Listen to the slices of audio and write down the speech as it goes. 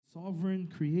sovereign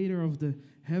creator of the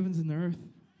heavens and earth.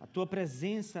 A tua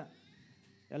presença,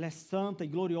 ela é santa e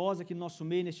gloriosa aqui no nosso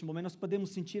meio neste momento. Nós podemos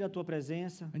sentir a tua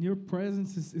presença. And your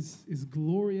presence is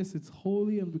glorious, it's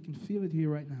holy, and we can feel it here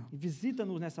right now. E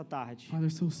visita-nos nessa tarde. Father,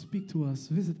 so speak to us,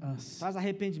 visit us. Traz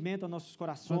arrependimento aos nossos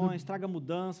corações, traga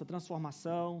mudança,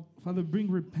 transformação. Father, bring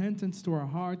repentance to our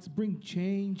hearts, bring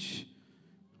change.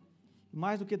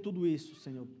 Mais do que tudo isso,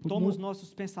 Senhor, toma os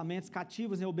nossos pensamentos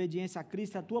cativos em obediência a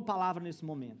Cristo e a tua palavra nesse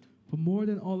momento. But more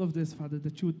than all of this, Father,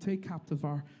 that you would take captive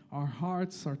our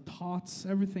hearts, our thoughts,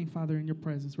 everything, Father, in your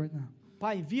presence right now.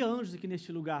 Pai, envia anjos aqui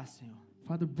neste lugar, Senhor.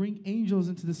 Father, bring angels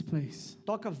into this place.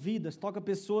 Toca vidas, toca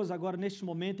pessoas agora neste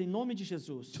momento, em nome de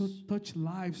Jesus. Touch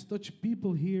lives, touch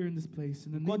people here in this place,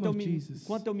 in the name of Jesus.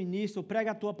 Enquanto eu ministro,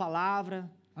 prega a tua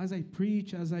palavra. As I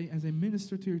preach, as I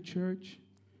minister to your church,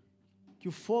 que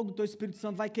o fogo do teu Espírito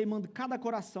Santo vai queimando cada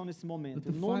coração nesse momento, that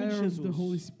em the nome de fire of the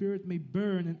Holy Jesus. Spirit may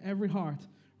burn in every heart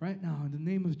right now, in the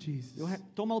name of Jesus. Eu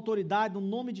tomo autoridade no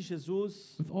nome de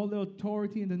Jesus. With all the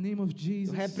authority in the name of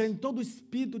Jesus, Eu repreendo todo o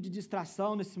espírito de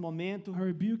distração nesse momento. I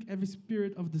rebuke every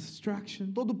spirit of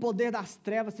distraction. Todo o poder das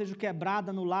trevas seja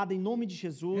quebrado, anulado em nome de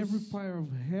Jesus. Every fire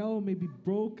of hell may be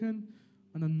broken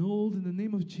and annulled in the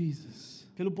name of Jesus.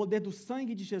 Pelo poder do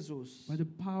sangue de Jesus. By the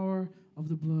power of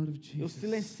the blood of Eu Jesus.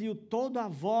 silencio toda a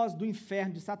voz do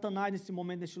inferno, de Satanás nesse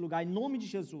momento, neste lugar, em nome de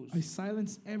Jesus. I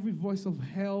silence every voice of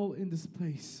hell in this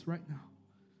place right now.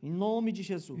 Em nome de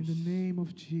Jesus. In the name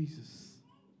of Jesus.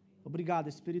 Obrigado,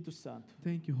 Espírito Santo,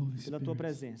 Thank you, Holy pela Spirit, tua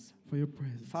presença. for your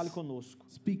presence. Fale conosco.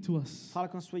 Speak to us. Fala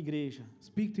com a sua igreja,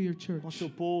 Speak to your church, com o seu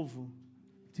povo,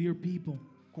 to your people,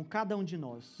 com cada um de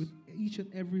nós. with each and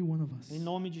every one of us. Em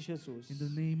nome de Jesus. In the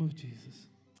name of Jesus.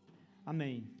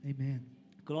 Amém. Amen.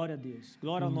 Glória a Deus.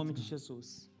 Glória ao Glória nome a de Deus.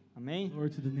 Jesus. Amém? Glory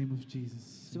to the name of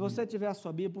Jesus. Se você tiver a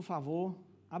sua Bíblia, por favor,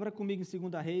 abra comigo em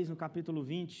 2 Reis, no capítulo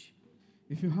 20.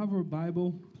 If you have your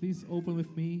Bible, please open with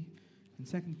me in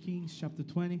 2 Kings chapter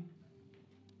 20.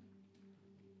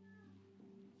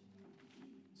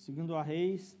 2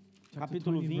 Reis, Chapter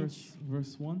capítulo 20, 20,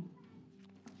 verse 1.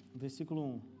 versículo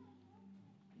 1.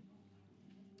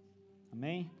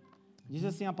 Amém? Diz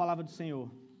assim a palavra do Senhor.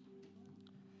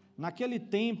 Naquele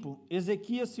tempo,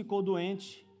 Ezequias ficou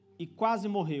doente e quase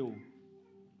morreu.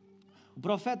 O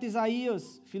profeta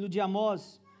Isaías, filho de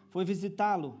Amós, foi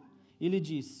visitá-lo e lhe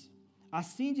disse: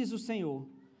 Assim diz o Senhor,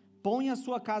 ponha a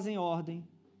sua casa em ordem,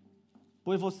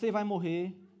 pois você vai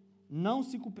morrer, não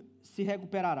se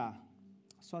recuperará.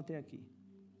 Só até aqui.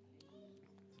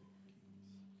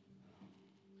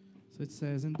 So it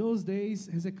says, in those days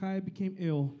Hezekiah became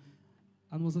ill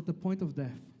and was at the point of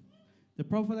death. The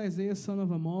prophet Isaiah, son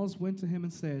of Amoz, went to him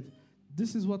and said,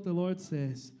 This is what the Lord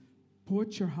says,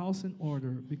 put your house in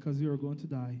order, because you are going to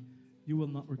die. You will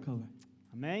not recover.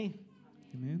 Amém?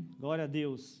 Amen. Glória a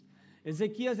Deus.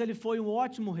 Ezequias, ele foi um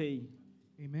ótimo rei.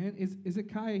 Amen.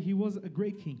 Hezekiah, he was a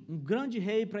great king. Grande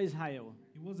rei para Israel.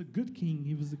 He was a good king.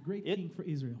 He was a great king for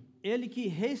Israel. Ele que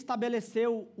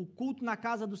restabeleceu o culto na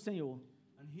casa do Senhor.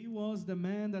 And he was the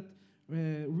man that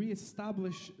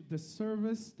reestablished the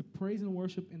service, the praise and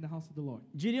worship in the house of the Lord.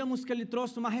 Diríamos que ele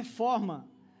trouxe uma reforma.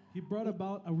 He brought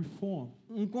about a reform.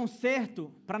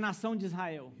 Conserto para a nação de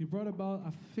Israel. He brought about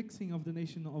a fixing of the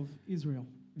nation of Israel.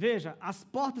 Veja, as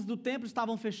portas do templo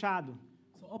estavam fechadas.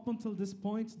 So up until this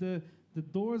point, the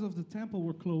doors of the temple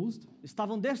were closed.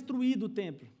 Estavam destruído o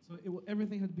templo. So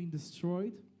everything had been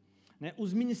destroyed. Né?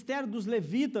 Os ministérios dos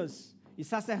levitas e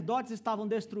sacerdotes estavam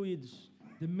destruídos.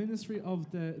 The ministry of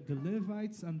the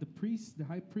Levites and the priests, the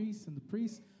high priests and the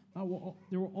priests,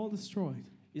 they were all destroyed.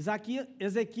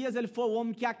 Ezequias, ele foi o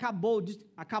homem que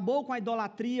acabou com a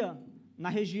idolatria na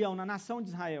região, na nação de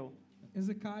Israel.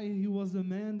 Hezekiah, he was the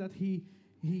man that he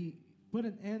put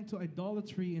an end to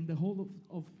idolatry in the whole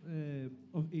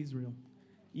of Israel.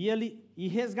 E ele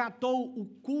resgatou o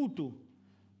culto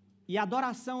e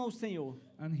adoração ao Senhor.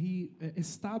 And he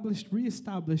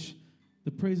reestablished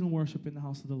the praise and worship in the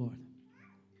house of the Lord.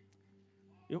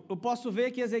 Eu posso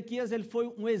ver que Ezequias, ele foi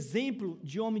um exemplo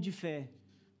de homem de fé.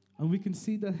 And we can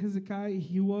see that Hezekiah,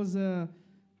 he was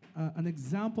an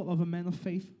example of a man of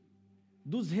faith.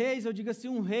 Dos reis, eu digo assim,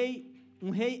 um rei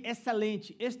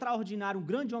excelente, extraordinário, um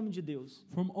grande homem de Deus.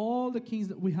 From all the kings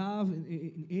that we have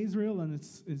in Israel and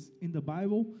it's in the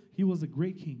Bible, he was a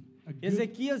great king.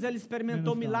 Ezequias, ele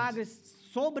experimentou milagres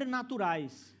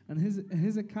sobrenaturais. And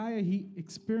Hezekiah, he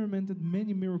experimented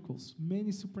many miracles,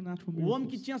 many supernatural miracles. O homem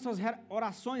que tinha suas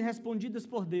orações respondidas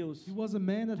por Deus. He was a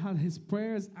man that had his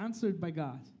prayers answered by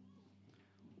God.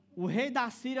 O rei da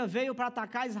Síria veio para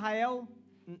atacar Israel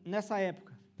nessa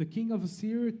época. The king of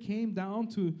Assyria came down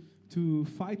to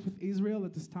fight with Israel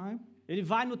at this time. Ele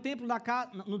vai no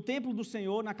templo do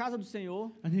Senhor, na casa do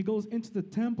Senhor. And he goes into the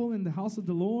temple in the house of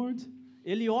the Lord.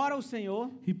 Ele ora ao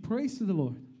Senhor. He prays to the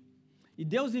Lord. E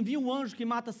Deus envia um anjo que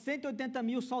mata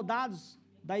 180.000 soldados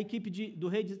da equipe do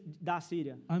rei da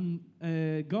Síria. And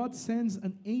God sends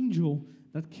an angel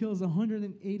that kills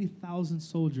 180,000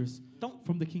 soldiers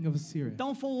from the king of Assyria.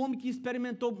 Então foi um homem que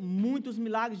experimentou muitos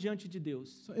milagres diante de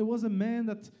Deus. So it was a man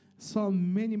that saw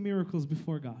many miracles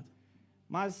before God.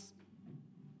 Mas,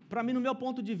 para mim, no meu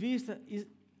ponto de vista,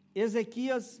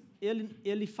 Ezequias,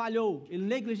 ele falhou, ele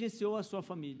negligenciou a sua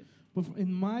família. But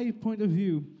in my point of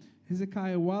view,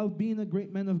 Hezekiah, while being a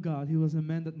great man of God, he was a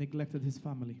man that neglected his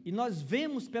family. E nós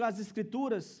vemos pelas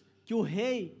escrituras que o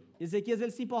rei Ezequias,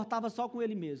 ele se importava só com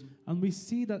ele mesmo. And we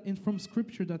see that from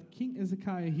scripture that King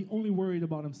Hezekiah, he only worried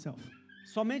about himself.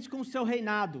 Somente com o seu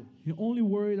reinado. He only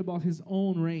worried about his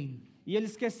own reign. E ele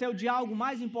esqueceu de algo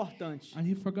mais importante. And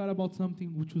he forgot about something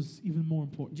which was even more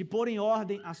important. De pôr em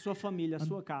ordem a sua família, a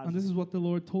sua casa. And this is what the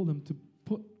Lord told him, to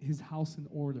put his house in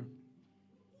order.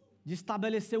 De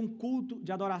estabelecer um culto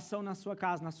de adoração na sua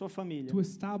casa, na sua família. To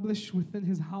establish within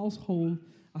his household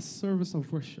a service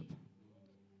of worship.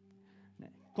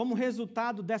 Como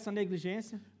resultado dessa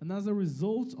negligência, and as a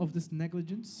result of this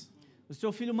negligence, o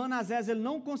seu filho Manassés, ele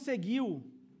não conseguiu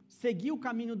seguir o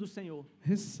caminho do Senhor.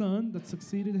 His son that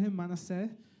succeeded him, Manasseh,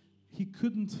 he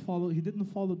didn't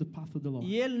follow the path of the Lord.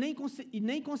 E ele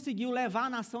nem conseguiu levar a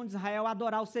nação de Israel a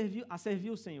adorar, a servir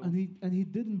o Senhor. And he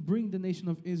didn't bring the nation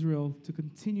of Israel to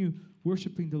continue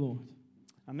worshiping the Lord.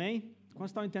 Amém?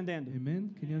 Quantos estão entendendo? Amen.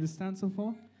 Can you understand so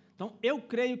far? Então, eu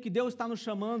creio que Deus está nos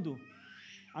chamando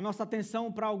a nossa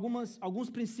atenção para alguns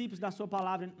princípios da sua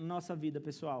palavra na nossa vida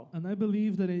pessoal. And I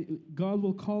believe that God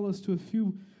will call us to a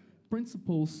few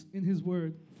principles in His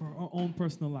Word for our own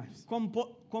personal lives.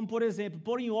 Como por exemplo,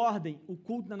 pôr em ordem o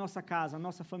culto na nossa casa, na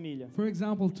nossa família. For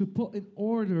example, to put in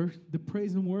order the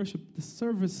praise and worship, the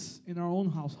service in our own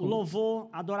household. O louvor,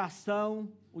 a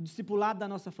adoração, o discipulado da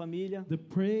nossa família. The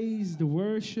praise, the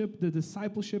worship, the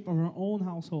discipleship of our own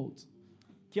household.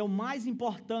 Que é o mais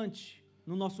importante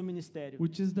no nosso ministério.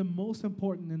 Which is the most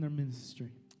important in our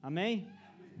ministry. Amém?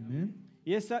 Amen.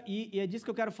 E é disso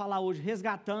que eu quero falar hoje,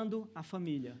 resgatando a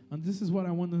família. And this is what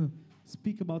I want to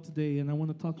speak about today, and I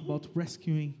want to talk about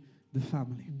rescuing the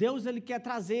family. Deus, ele quer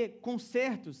trazer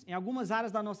consertos em algumas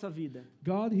áreas da nossa vida.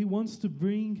 God, He wants to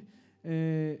bring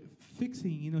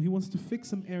fixing, He wants to fix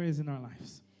some areas in our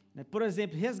lives. Por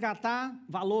exemplo, resgatar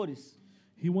valores.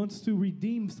 He wants to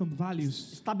redeem some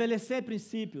values. Estabelecer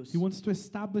princípios. He wants to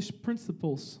establish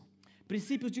principles.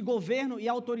 Princípios de governo e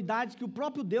autoridade que o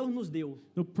próprio Deus nos deu.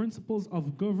 The principles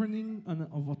of governing and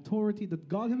of authority that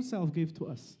God Himself gave to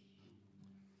us.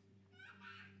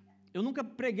 Eu nunca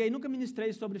preguei, nunca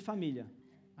ministrei sobre família.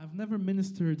 I've never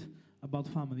ministered about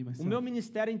family myself. O meu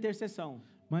ministério é intercessão.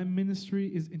 My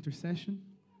ministry is intercession.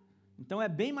 Então é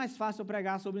bem mais fácil eu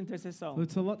pregar sobre intercessão. So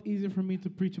it's a lot easier for me to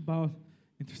preach about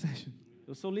intercession.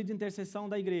 Eu sou líder de intercessão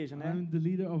da igreja, né? I'm the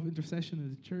leader of intercession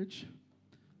in the church.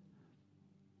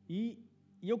 E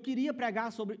eu queria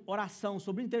pregar sobre oração,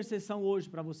 sobre intercessão hoje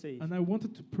para vocês. And I wanted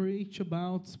to preach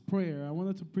about prayer. I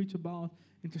wanted to preach about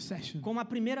intercession. Como a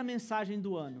primeira mensagem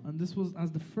do ano. And this was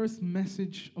as the first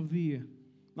message of the year.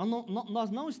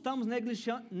 Nós não estamos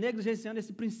negligenciando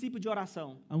esse princípio de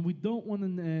oração. And we don't want to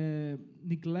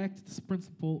neglect this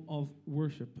principle of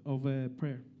worship, of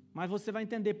prayer. Mas você vai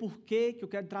entender por que eu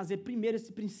quero trazer primeiro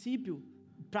esse princípio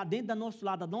para dentro da nosso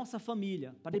lado, da nossa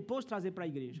família, para depois trazer para a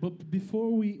igreja. But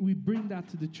before we bring that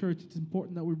to the church, it's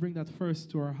important that we bring that first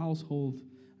to our household,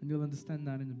 and you'll understand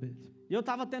that in a bit. Eu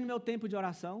estava tendo meu tempo de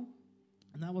oração.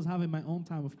 And I was having my own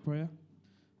time of prayer.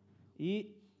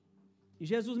 E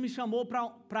Jesus me chamou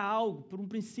para algo, para um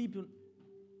princípio,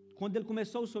 quando ele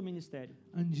começou o seu ministério.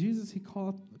 And Jesus, He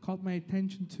caught my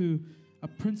attention to a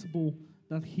principle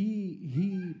that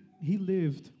he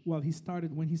lived when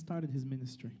he started his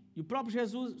ministry. E o próprio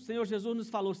Jesus, o Senhor Jesus nos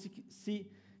falou,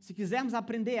 se quisermos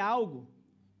aprender algo,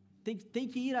 tem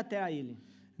que ir até a Ele.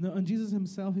 And Jesus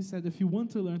Himself, He said, if you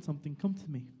want to learn something, come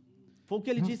to me. Foi o que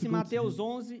Ele disse em Mateus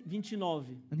 11,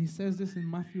 29. And He says this in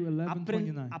Matthew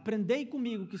 11:29. Aprendei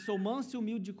comigo, que sou manso e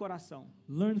humilde de coração.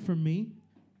 Learn from me,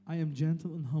 I am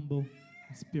gentle and humble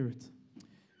in spirit.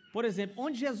 Por exemplo,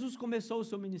 onde Jesus começou o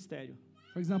seu ministério?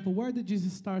 For example, where did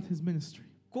Jesus start His ministry?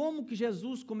 Como que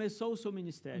Jesus começou o seu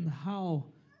ministério? And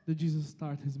how did Jesus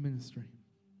start His ministry?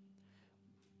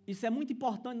 Isso é muito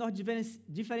importante nós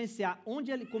diferenciar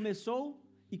onde ele começou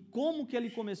e como que ele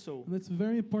começou. And it's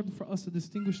very important for us to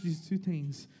distinguish these two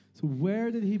things. So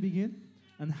where did He begin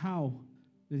and how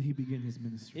did He begin His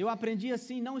ministry? Eu aprendi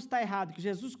assim, não está errado, que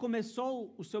Jesus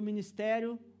começou o seu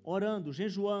ministério orando,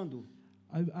 jejuando.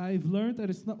 I've learned that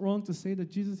it's not wrong to say that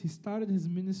Jesus, he started his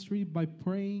ministry by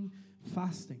praying,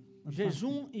 fasting. And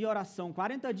Jejum e oração,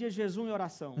 40 dias de jejum e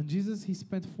oração. And Jesus, he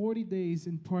spent 40 days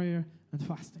in prayer and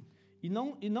fasting. E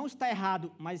não está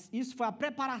errado, mas isso foi a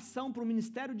preparação para o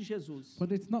ministério de Jesus.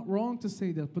 But it's not wrong to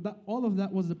say that, but all of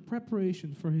that was the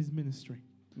preparation for his ministry.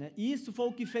 Né? E isso foi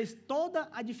o que fez toda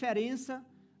a diferença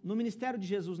no ministério de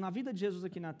Jesus, na vida de Jesus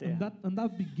aqui na Terra. And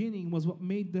that beginning was what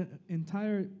made the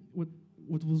entire, what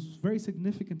was very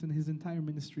significant in his entire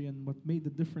ministry and what made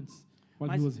the difference while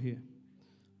he was here.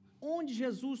 Onde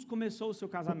Jesus começou o seu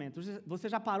casamento? Você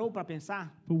já parou para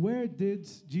pensar? But where did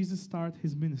Jesus start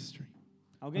his ministry?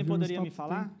 Alguém poderia me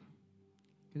falar?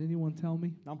 Can anyone tell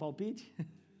me? Dá um palpite?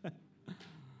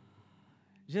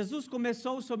 Jesus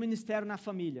começou o seu ministério na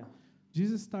família.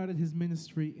 Jesus started his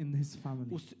ministry in his family.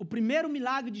 O primeiro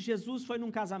milagre de Jesus foi num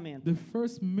casamento. The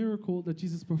first miracle that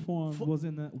Jesus performed was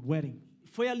in a wedding.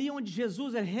 Foi ali onde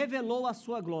Jesus revelou a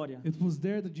sua glória. It was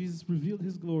there that Jesus revealed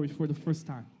his glory for the first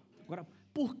time. Agora,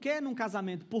 por que num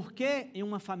casamento? Por que em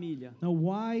uma família? Now,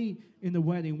 why in the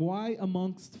wedding? Why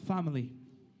amongst family?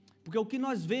 Porque o que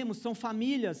nós vemos são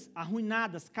famílias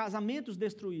arruinadas, casamentos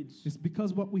destruídos. It's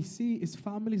because what we see is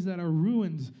families that are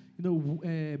ruined,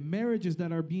 marriages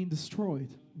that are being destroyed.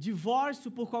 Divórcio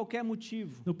por qualquer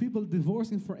motivo. People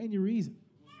divorcing for any reason.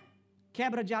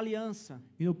 Quebra de aliança.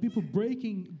 People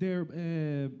breaking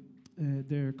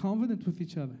their covenant with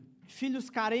each other. Filhos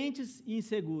carentes e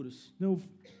inseguros.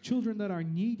 Children that are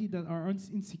needy, that are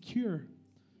insecure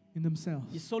in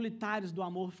themselves. E solitários do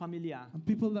amor familiar. And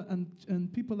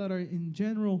people that are in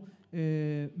general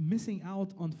missing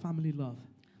out on family love.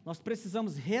 Nós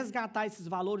precisamos resgatar esses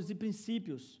valores e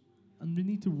princípios. And we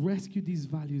need to rescue these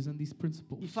values and these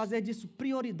principles. E fazer disso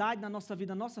prioridade na nossa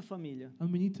vida, na nossa família. And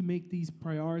we need to make these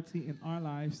priority in our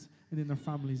lives and in our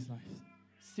families' lives.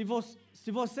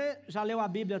 Se você já leu a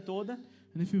Bíblia toda,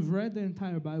 and if you've read the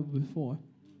entire Bible before,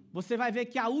 você vai ver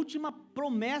que a última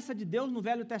promessa de Deus no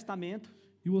Velho Testamento,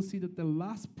 you will see that the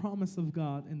last promise of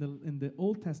God in the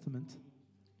Old Testament,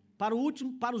 para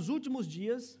os últimos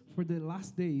dias, for the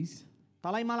last days,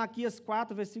 está lá em Malaquias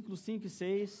 4, versículos 5 e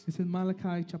 6. It's in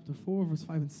Malachi chapter 4, verse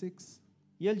 5 and 6.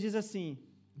 E ele diz assim,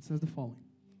 it says the following.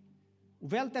 O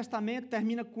Velho Testamento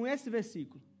termina com esse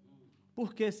versículo.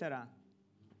 Por que será?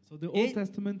 So the Old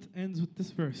Testament ends with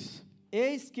this verse.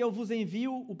 Eis que eu vos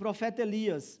envio o profeta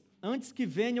Elias, antes que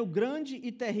venha o grande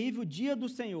e terrível dia do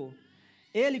Senhor.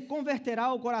 Ele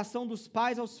converterá o coração dos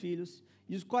pais aos filhos,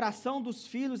 e o coração dos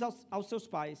filhos aos seus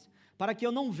pais, para que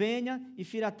eu não venha e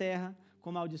fira a terra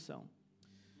com maldição.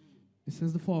 It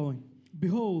says the following.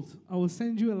 Behold, I will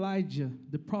send you Elijah,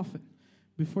 the prophet,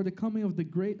 before the coming of the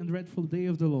great and dreadful day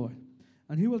of the Lord.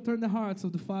 And he will turn the hearts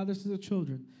of the fathers to the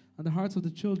children, and the hearts of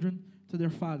the children to their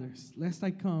fathers, lest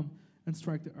I come and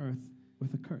strike the earth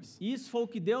with a curse. Isso foi o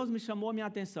que Deus me chamou a minha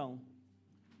atenção.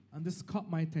 And this caught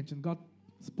my attention. God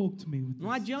spoke to me with this.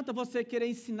 Não adianta você querer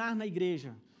ensinar na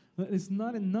igreja. It's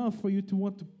not enough for you to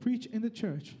want to preach in the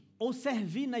church. Ou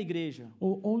servir na igreja.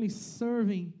 Or only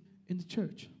serving in the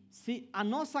church. Se a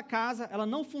nossa casa ela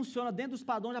não funciona dentro dos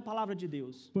padrões da palavra de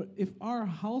Deus. But if our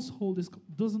household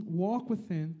doesn't walk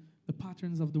within the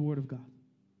patterns of the Word of God.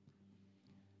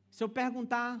 Se eu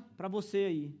perguntar para você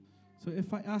aí. So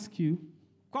if I ask you,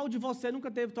 qual de você nunca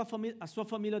teve a sua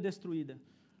família destruída?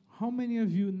 How many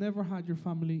of you never had your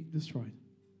family destroyed?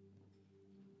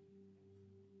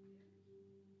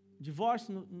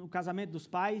 Divórcio no casamento dos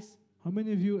pais? How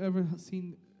many of you ever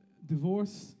seen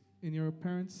divorce in your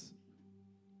parents'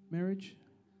 marriage?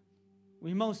 Um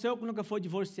irmão seu que nunca foi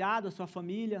divorciado, a sua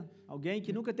família? Alguém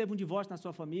que nunca teve um divórcio na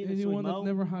sua família, seu Anyone irmão? that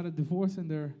never had a divorce in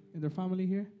their family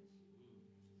here?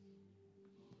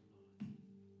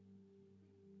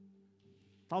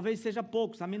 Talvez seja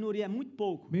poucos, a minoria é muito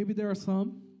pouco. Maybe there are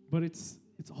some, but it's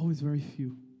always very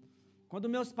few. Quando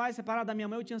meus pais se separaram da minha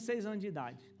mãe, eu tinha 6 anos de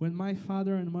idade. When my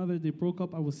father and mother they broke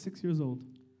up, I was 6 years old.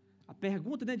 A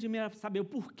pergunta dentro de mim era saber o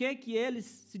porquê que eles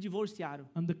se divorciaram.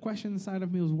 And the question inside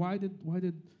of me was why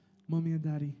did mommy and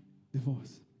daddy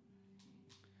divorce?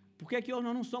 Por que que hoje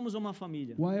nós não somos uma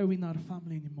família? Why are we not a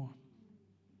family anymore?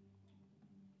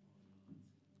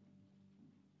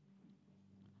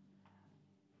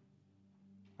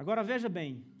 Agora veja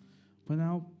bem. But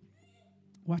now,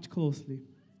 watch closely.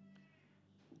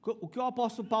 O que o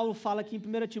apóstolo Paulo fala aqui em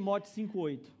 1 Timóteo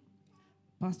 5:8.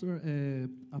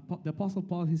 The Apostle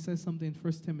Paul, he says something in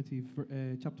 1 Timothy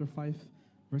chapter 5,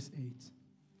 verse 8.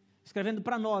 Escrevendo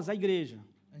para nós, a igreja.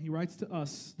 And he writes to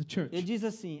us, the church. Ele diz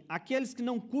assim: aqueles que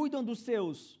não cuidam dos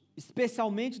seus,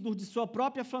 especialmente dos de sua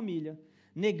própria família,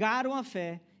 negaram a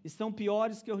fé e são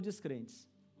piores que os descrentes.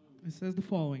 It says the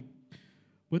following.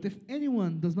 But if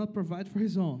anyone does not provide for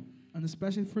his own, and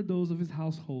especially for those of his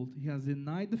household. He has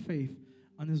denied the faith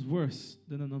and is worse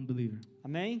than an unbeliever.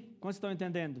 Amém? Quantos estão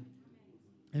entendendo?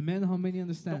 Amen. How many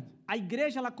understand? Então, a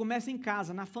igreja ela começa em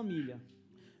casa, na família.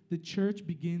 The church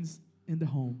begins in the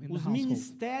home, in the Os household.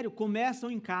 ministérios começam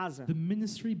em casa. The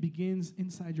ministry begins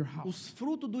inside your house. Os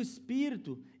frutos do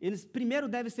Espírito, eles primeiro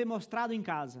devem ser mostrados em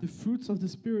casa. The fruits of the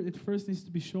Spirit, it first needs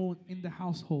to be shown in the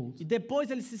household. E depois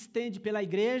ele se estende pela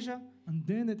igreja. And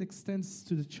then it extends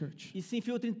to the church. E se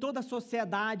infiltra em toda a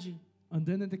sociedade. And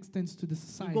then it extends to the E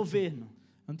society. governo.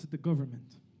 And to the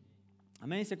government.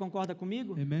 Amém? Você concorda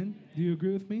comigo? Amen. Do you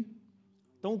agree with me?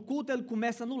 Então o culto ele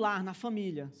começa no lar, na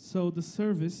família. So the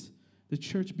service, the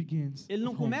church begins. Ele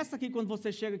não at home. começa aqui quando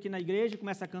você chega aqui na igreja e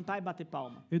começa a cantar e bater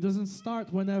palma. It doesn't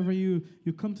start whenever you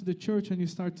come to the church and you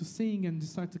start to sing and you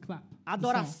start to clap. A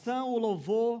adoração, o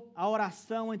louvor, a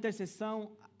oração, a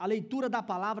intercessão, a leitura da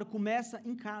palavra começa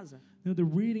em casa. You know, the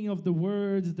reading of the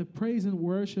words, the praise and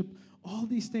worship, all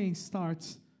these things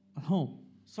starts at home.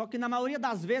 Só que na maioria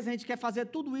das vezes a gente quer fazer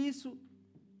tudo isso,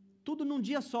 tudo num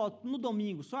dia só, no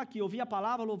domingo, só aqui, ouvir a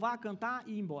palavra, louvar, cantar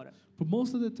e ir embora. But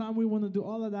most of the time we want to do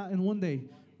all of that in one day.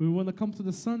 We want to come to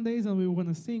the Sundays and we want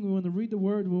to sing, we want to read the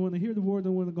word, we want to hear the word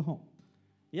and we want to go home.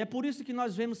 E é por isso que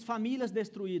nós vemos famílias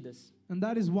destruídas. And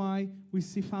that is why we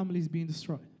see families being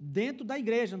destroyed. Dentro da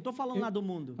igreja, não estou falando lá do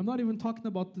mundo. I'm not even talking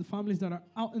about the families that are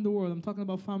out in the world. I'm talking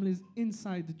about families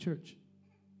inside the church.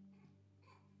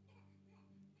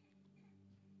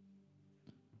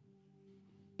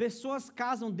 Pessoas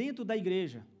casam dentro da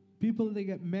igreja. People, they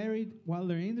get married while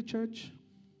they're in the church.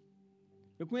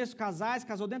 Eu conheço casais,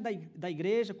 casou dentro da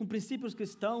igreja, com princípios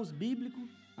cristãos, bíblicos.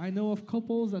 I know of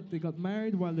couples that they got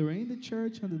married while they were in the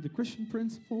church under the Christian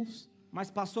principles.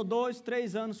 Mas passou 2,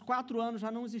 3 anos, 4 anos,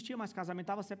 já não existia mais casamento,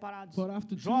 estavam separados. But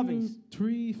after Jovens.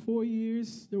 2, 3, 4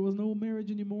 years, there was no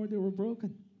marriage anymore. They were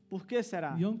broken. Por que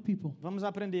será? Young people. Vamos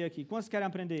aprender aqui. Quantos querem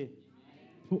aprender?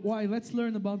 But why? Let's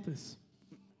learn about this.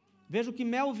 Veja o que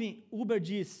Melvin Huber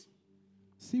diz.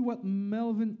 See what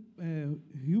Melvin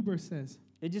Huber says.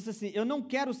 Ele disse assim: eu não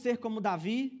quero ser como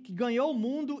Davi, que ganhou o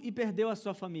mundo e perdeu a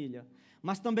sua família.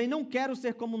 Mas também não quero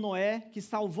ser como Noé, que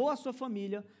salvou a sua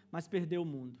família, mas perdeu o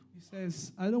mundo. He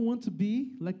says, I don't want to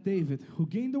be like David, who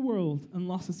gained the world and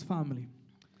lost his family.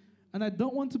 And I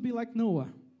don't want to be like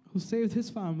Noah, who saved his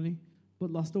family,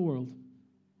 but lost the world.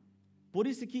 Por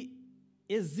isso que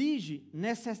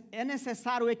é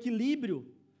necessário o equilíbrio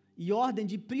e ordem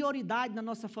de prioridade na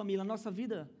nossa família, na nossa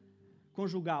vida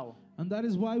conjugal. And that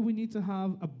is why we need to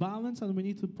have a balance and we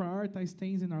need to prioritize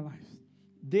things in our lives.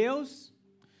 Deus,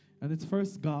 And it's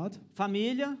first God,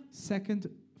 família, second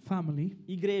family,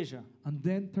 igreja. and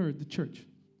then third the church.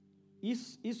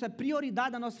 Isso é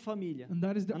prioridade da nossa família, And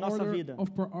that is the na nossa order vida.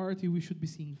 of priority we should be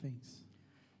seeing things.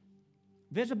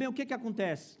 Veja bem o que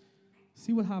acontece.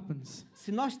 See what happens.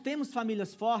 Se nós temos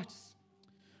famílias fortes,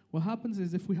 What happens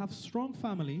is if we have strong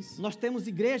families, nós temos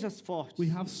igrejas fortes. we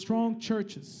have strong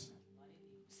churches.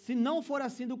 Se não for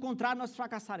assim, do contrário, nós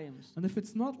fracassaremos. And if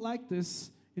it's not like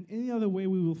this, in any other way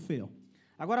we will fail.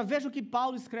 Agora veja o que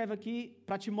Paulo escreve aqui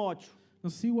para Timóteo. Now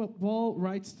see what Paul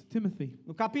writes to Timothy.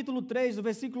 No capítulo 3, do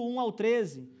versículo 1 ao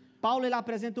 13, Paulo ele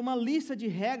apresenta uma lista de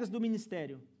regras do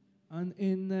ministério. And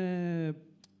in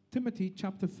Timothy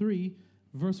chapter 3,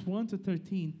 verse 1 to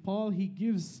 13, Paul, he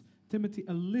gives Timothy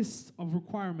a list of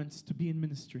requirements to be in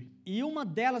ministry. E uma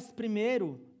delas,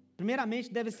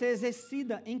 primeiramente, deve ser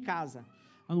exercida em casa.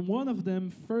 And one of them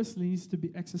firstly needs to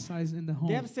be exercised in the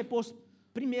home. Deve ser posto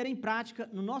primeiro em prática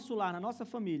no nosso lar, na nossa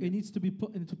família. It needs to be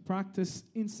put into practice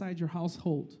inside your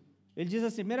household. Ele diz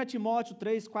assim, 1 Timóteo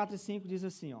 3, 4 e 5 diz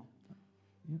assim, ó.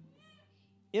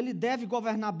 Ele deve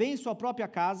governar bem sua própria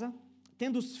casa,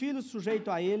 tendo os filhos sujeitos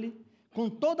a ele, com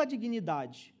toda a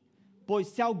dignidade. Pois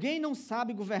se alguém não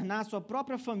sabe governar sua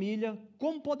própria família,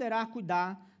 como poderá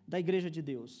cuidar da igreja de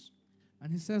Deus?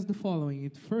 And he says the following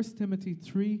in 1 Timothy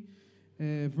 3,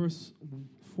 verse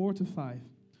 4 to 5.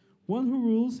 One who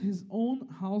rules his own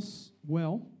house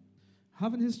well,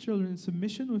 having his children in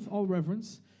submission with all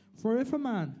reverence. For if a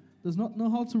man does not know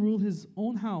how to rule his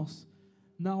own house,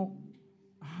 now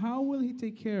how will he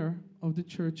take care of the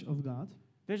church of God?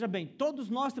 Veja bem, todos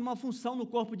nós temos uma função no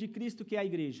corpo de Cristo, que é a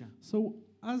igreja. So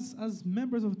as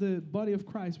members of the body of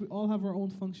Christ, we all have our own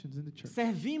functions in the church.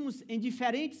 Servimos em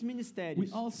diferentes ministérios.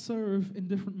 We all serve in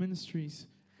different ministries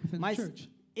within Mas the church.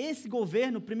 esse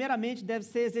governo, primeiramente, deve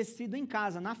ser exercido em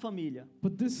casa, na família.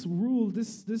 But this rule,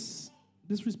 these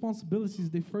responsibilities,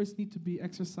 they first need to be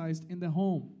exercised in the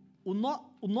home.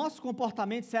 O nosso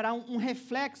comportamento será um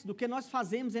reflexo do que nós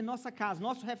fazemos em nossa casa.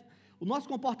 O nosso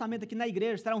comportamento aqui na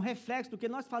igreja será um reflexo do que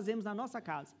nós fazemos na nossa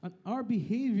casa. And our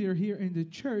behavior here in the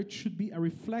church should be a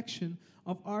reflection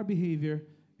of our behavior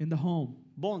in the home.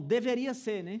 Bom, deveria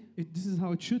ser, né? This is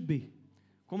how it should be.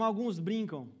 Como alguns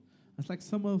brincam, It's like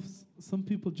some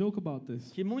people joke about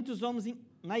this. que muitos homens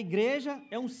na igreja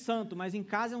é um santo, mas em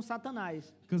casa é um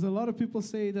satanás. Because a lot of people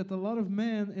say that a lot of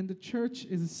men in the church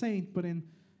is a saint, but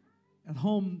at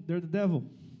home they're the devil.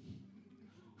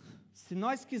 Se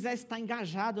nós quiser estar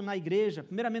engajado na igreja,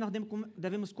 primeiramente nós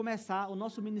devemos começar o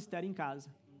nosso ministério em casa.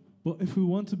 But if we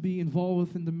want to be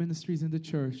involved in the ministries in the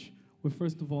church, we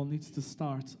first of all need to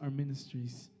start our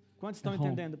ministries. Quantos estão at home.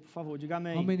 entendendo, por favor? Diga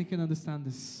amém. How many can understand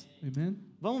this? Amen?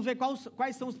 Vamos ver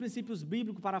quais são os princípios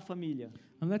bíblicos para a família.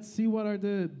 And let's see what are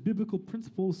the biblical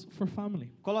principles for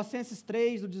family. Colossenses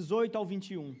 3, do 18 ao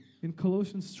 21. In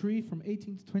Colossians 3, from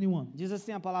 18 to 21, Diz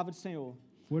assim a palavra do Senhor.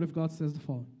 the Word of God says the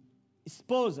following.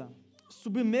 Esposa,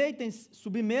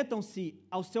 submetam-se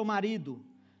ao seu marido,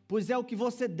 pois é o que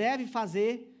você deve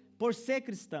fazer por ser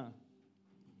cristã.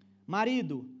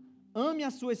 Marido, ame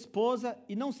a sua esposa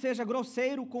e não seja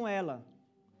grosseiro com ela.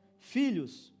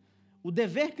 Filhos, o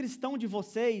dever cristão de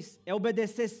vocês é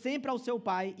obedecer sempre ao seu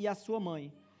pai e à sua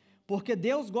mãe, porque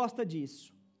Deus gosta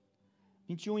disso.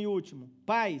 21 e último.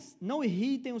 Pais, não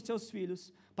irritem os seus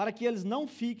filhos, para que eles não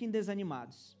fiquem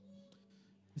desanimados.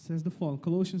 It says the following,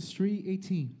 Colossians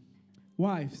 3:18.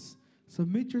 Wives,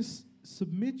 submit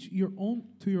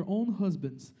to your own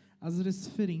husbands, as it is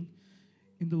fitting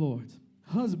in the Lord.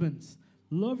 Husbands,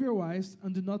 love your wives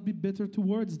and do not be bitter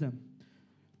towards them.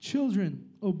 Children,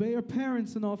 obey your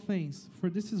parents in all things, for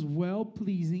this is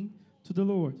well-pleasing to the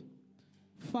Lord.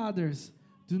 Fathers,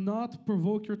 do not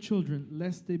provoke your children,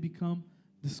 lest they become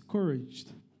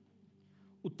discouraged.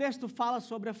 O texto fala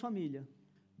sobre a família.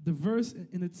 The verse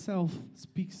in itself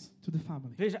speaks to the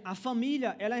family. Veja, a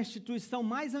família ela é a instituição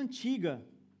mais antiga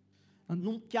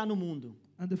que há no mundo.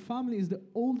 And the family is the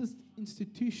oldest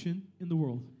institution in the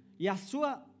world. E a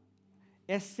sua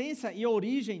essência e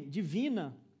origem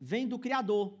divina vem do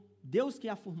Criador, Deus que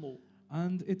a formou.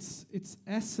 And its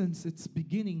essence, its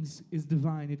beginnings is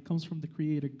divine. It comes from the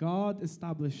Creator. God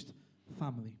established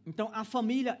family. Então, a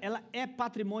família ela é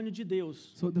patrimônio de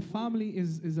Deus. So the family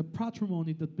is a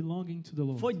patrimony that belonging to the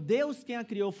Lord. Foi Deus quem a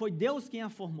criou, foi Deus quem a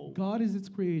formou. God is its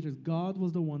creator. God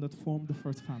was the one that formed the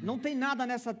first family. Não tem nada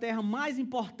nessa terra mais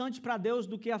importante para Deus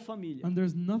do que a família. And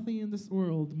there's nothing in this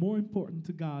world more important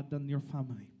to God than your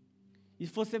family. E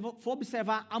se você for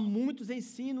observar, há muitos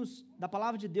ensinos da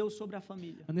palavra de Deus sobre a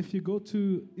família. And if you go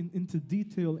into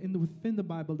detail within the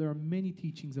Bible, there are many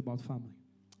teachings about family.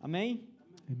 Amém?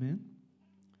 Amen.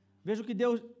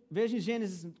 Veja em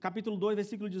Gênesis capítulo 2,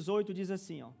 versículo 18, diz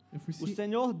assim, ó. O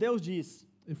Senhor Deus diz.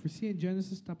 If we see in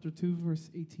Genesis chapter 2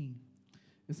 verse 18,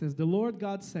 it says, "The Lord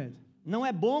God said, não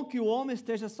é bom que o homem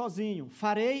esteja sozinho.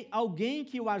 Farei alguém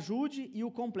que o ajude e o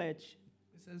complete."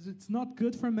 It says, "It's not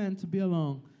good for man to be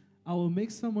alone. I will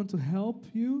make someone to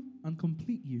help you and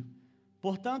complete you."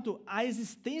 Portanto, a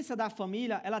existência da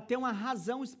família, ela tem uma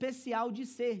razão especial de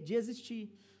ser, de existir.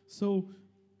 So,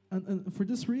 and for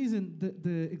this reason,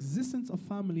 the existence of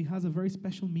family has a very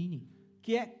special meaning.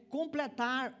 Que é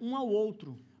completar um ao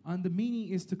outro. And the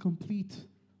meaning is to complete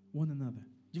one another.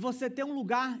 De você ter um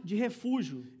lugar de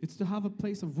refúgio. It's to have a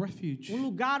place of refuge. Um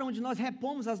lugar onde nós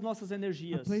repomos as nossas A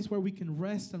energias. place where we can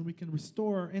rest and we can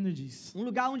restore our energies. Um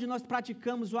lugar onde nós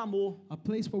praticamos o amor. A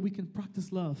place where we can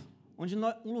practice love.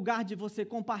 Um lugar de você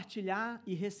compartilhar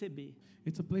e receber.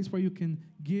 It's a place where you can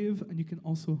give and you can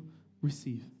also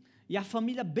receive. E a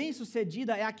família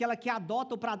bem-sucedida é aquela que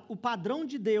adota o padrão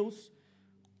de Deus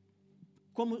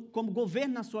como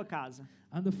governo na sua casa.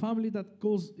 And the family that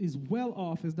is well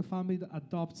off is the family that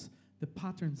adopts the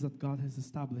patterns that God has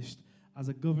established as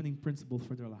a governing principle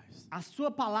for their lives. A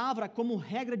sua palavra como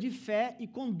regra de fé e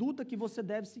conduta que você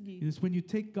deve seguir. It is when you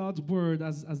take God's word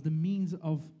as the means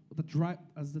of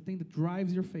as the thing that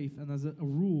drives your faith and as a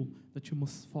rule that you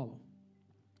must follow.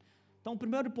 Então, o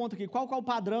primeiro ponto aqui, qual é o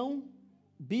padrão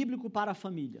bíblico para a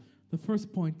família? The first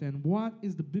point then, what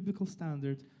is the biblical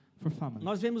standard for family?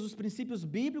 Nós vemos os princípios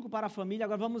bíblicos para a família,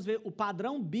 agora vamos ver o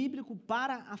padrão bíblico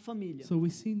para a família. So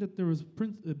we've seen that there was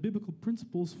biblical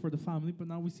principles for the family, but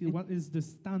now we see what is the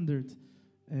standard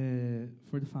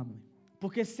for the family.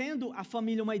 Porque sendo a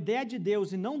família uma ideia de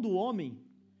Deus e não do homem,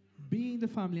 being the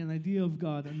family an idea of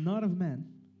God and not of man,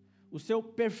 o seu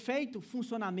perfeito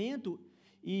funcionamento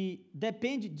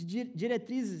depende de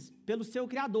diretrizes pelo seu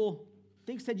Criador.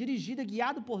 Tem que ser dirigida,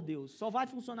 guiado por Deus. Só vai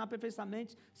funcionar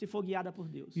perfeitamente se for guiada por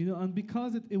Deus. You know, and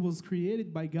because it was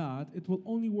created by God, it will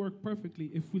only work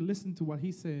perfectly if we listen to what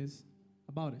He says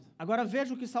about it. Agora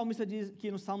veja o que o salmista diz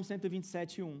aqui no Salmo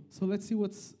 127:1. So let's see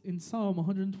what's in Psalm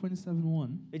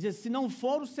 127:1. Ele diz: se não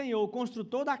for o Senhor o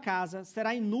construtor da casa,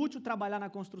 será inútil trabalhar na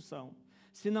construção.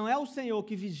 Se não é o Senhor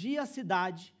que vigia a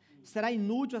cidade, será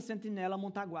inútil a sentinela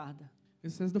montar guarda.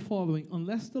 It says the following: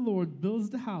 unless the Lord builds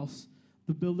the house,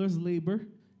 the builders labor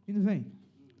in vain.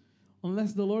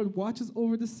 Unless the Lord watches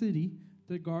over the city,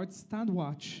 the guards stand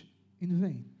watch in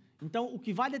vain. Então, o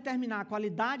que vai determinar a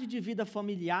qualidade de vida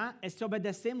familiar é se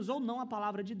obedecemos ou não a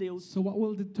palavra de Deus. So what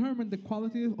will determine the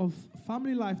quality of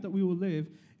family life that we will live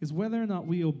is whether or not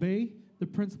we obey the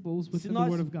principles Se within the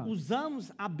nós Word of God.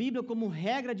 usamos a Bíblia como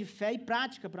regra de fé e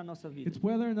prática para a nossa vida. It's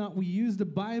whether or not we use the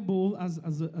Bible as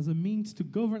a means to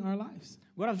govern our lives.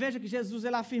 Agora veja que Jesus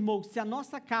ele afirmou que se a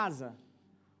nossa casa,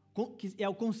 que é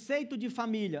o conceito de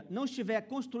família, não estiver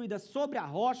construída sobre a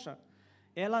rocha,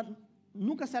 ela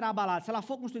nunca será abalada. Se ela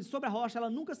for construída sobre a rocha, ela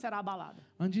nunca será abalada.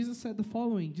 And Jesus said the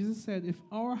following. Jesus said, if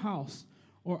our house,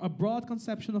 or a broad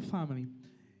conception of family,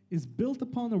 is built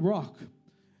upon a rock,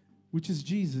 which is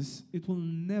Jesus, it will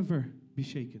never be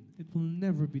shaken. It will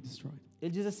never be destroyed.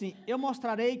 Ele diz assim: eu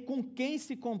mostrarei com quem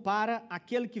se compara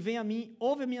aquele que vem a mim,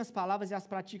 ouve minhas palavras e as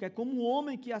pratica. É como um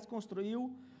homem que as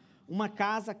construiu uma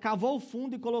casa, cavou o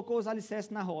fundo e colocou os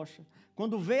alicerces na rocha.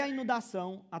 Quando veio a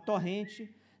inundação, a torrente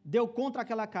deu contra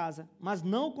aquela casa, mas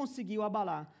não conseguiu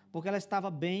abalar, porque ela estava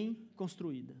bem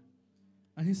construída.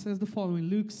 And he says the following,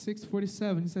 Luke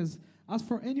 6:47, he says, as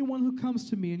for anyone who comes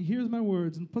to me and hears my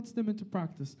words and puts them into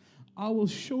practice, I will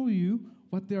show you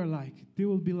what they are like. They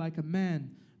will be like a man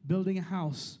building a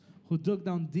house who dug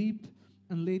down deep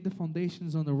and laid the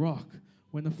foundations on the rock.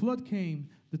 When the flood came,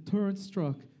 the torrent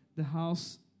struck that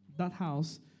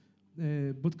house,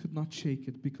 but could not shake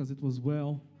it because it was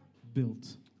well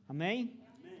built. Amém?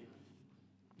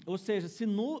 Ou seja, se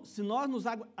nós nos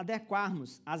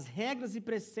adequarmos às regras e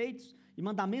preceitos e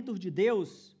mandamentos de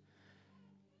Deus,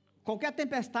 qualquer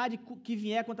tempestade que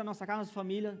vier contra a nossa casa, nossa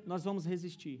família, nós vamos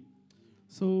resistir.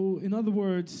 So, in other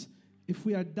words, if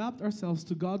we adapt ourselves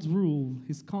to God's rule,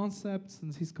 His concepts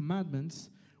and His commandments,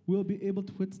 we'll be able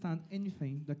to withstand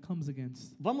anything that comes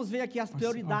against. Vamos ver aqui as Our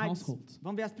prioridades. households.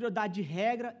 Vamos ver as prioridades de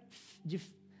regra,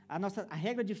 a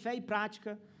regra de fé e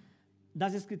prática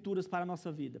das Escrituras para a nossa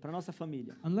vida, para a nossa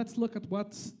família. And let's look at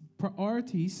what's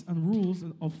priorities and rules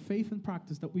of faith and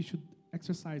practice that we should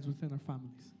exercise within our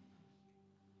families.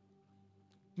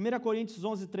 1 Coríntios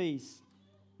 11:3.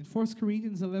 In 1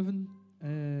 Corinthians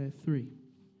 11:3,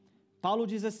 Paulo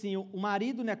diz assim: o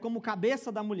marido é como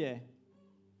cabeça da mulher.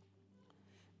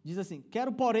 Diz assim: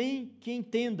 quero, porém, que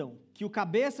entendam que o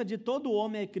cabeça de todo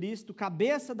homem é Cristo, o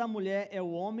cabeça da mulher é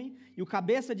o homem e o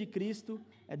cabeça de Cristo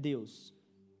é Deus.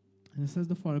 and it says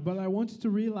the following, but I want you to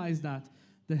realize that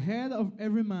the head of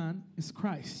every man is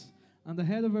Christ, and the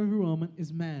head of every woman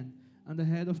is man, and the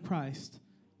head of Christ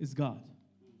is God.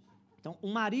 Então,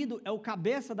 o marido é o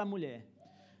cabeça da mulher.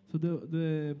 So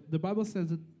the Bible says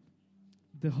that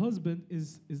the husband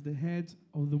is the head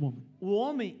of the woman. O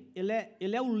homem,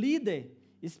 ele é o líder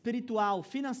espiritual,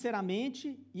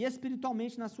 financeiramente e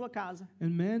espiritualmente na sua casa. And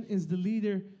man is the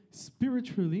leader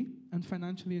spiritually and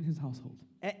financially in his household.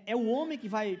 É o homem que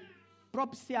vai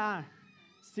propiciar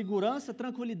segurança,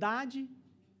 tranquilidade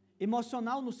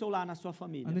emocional no seu lar, na sua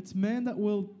família. And it's man that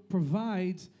will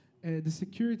provide the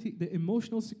security, the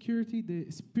emotional security, the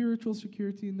spiritual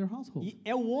security in their household. E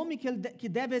é o homem que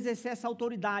deve exercer essa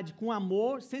autoridade com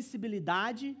amor,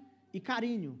 sensibilidade e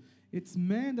carinho. It's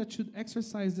man that should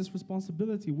exercise this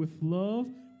responsibility with love,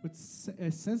 with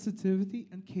sensitivity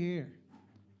and care.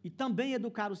 E também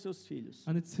educar os seus filhos.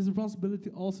 And it's his responsibility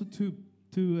also to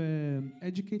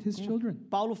educate his children.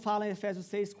 Paulo fala em Efésios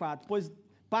 6:4, pois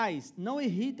pais, não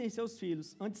irritem seus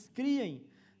filhos, antes criem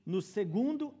no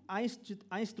segundo a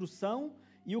instrução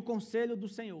e o conselho do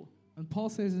Senhor. And Paul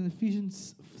says in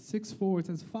Ephesians 6:4, it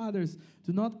says, fathers,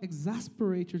 do not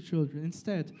exasperate your children.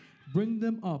 Instead, bring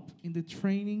them up in the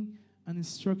training and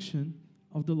instruction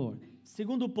of the Lord.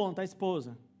 Segundo ponto, a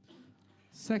esposa.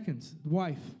 Second, the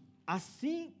wife.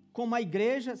 Assim como a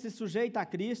igreja se sujeita a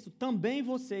Cristo, também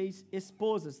vocês,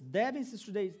 esposas, devem se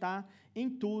sujeitar em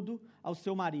tudo ao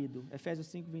seu marido. Efésios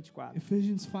 5:24.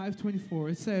 Ephesians 5:24,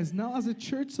 it says, now as the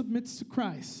church submits to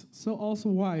Christ, so also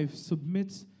wives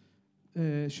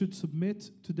should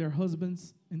submit to their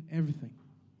husbands in everything.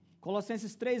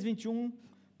 Colossenses 3:21,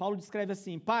 Paulo descreve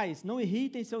assim: pais, não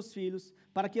irritem seus filhos,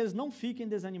 para que eles não fiquem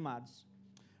desanimados.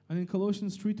 And in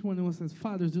Colossians 3:21 it says,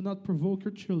 fathers, do not provoke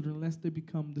your children lest they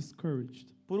become discouraged.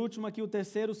 Por último aqui, o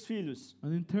terceiro, os filhos.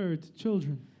 And in third,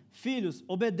 children. Filhos,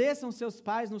 obedeçam seus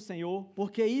pais no Senhor,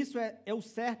 porque isso é o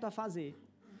certo a fazer.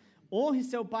 Honre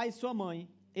seu pai e sua mãe.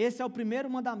 Esse é o primeiro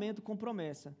mandamento com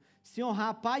promessa. Se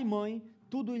honrar pai e mãe,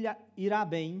 tudo irá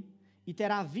bem e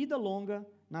terá vida longa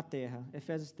na terra.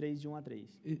 Efésios 3, de 1 a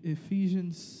 3.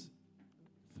 Ephesians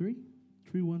 3?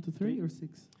 3, 1 to 3 or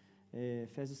 6?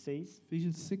 Efésios 6,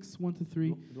 Ephesians 6, 1 to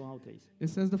 3. do 1 ao 3. It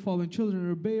says the following: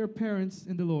 Children, obey your parents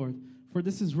in the Lord, for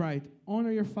this is right.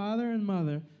 Honor your father and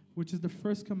mother, which is the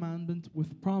first commandment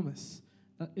with promise,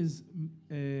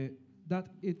 that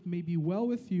it may be well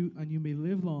with you and you may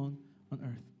live long on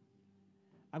earth.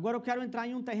 Agora eu quero entrar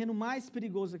em um terreno mais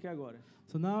perigoso aqui agora.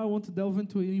 So now I want to delve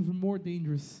into an even more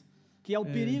dangerous, Que é o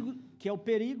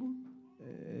perigo,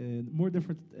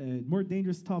 more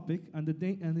dangerous topic, and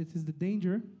it is the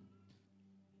danger.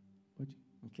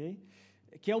 ok?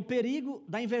 Que é o perigo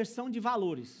da inversão de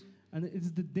valores. And it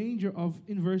is the danger of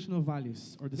inversion of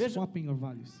values, or the swapping of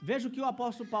values. Veja o que o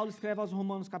apóstolo Paulo escreve aos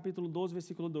Romanos capítulo 12,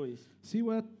 versículo 2. See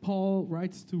what Paul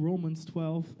writes to Romans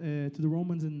 12, to the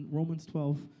Romans in Romans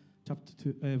 12,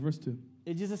 chapter 2, verse 2.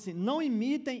 Ele diz assim: não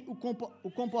imitem o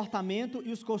comportamento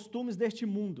e os costumes deste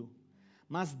mundo,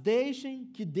 mas deixem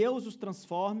que Deus os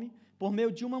transforme por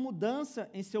meio de uma mudança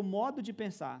em seu modo de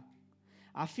pensar,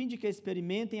 a fim de que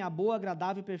experimentem a boa,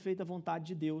 agradável e perfeita vontade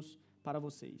de Deus para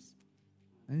vocês.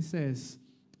 And it says,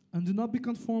 and do not be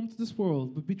conformed to this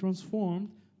world, but be transformed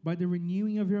by the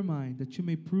renewing of your mind, that you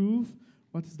may prove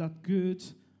what is that good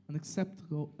and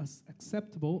acceptable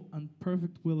and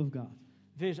perfect will of God.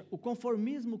 Veja, o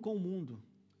conformismo com o mundo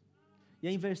e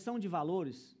a inversão de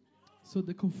valores So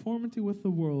the conformity with the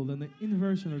world and the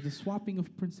inversion or the swapping of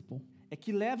principle é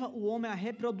que leva o homem a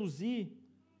reproduzir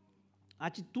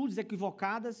atitudes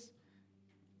equivocadas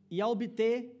e a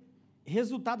obter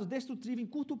resultados destrutivos em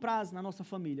curto prazo na nossa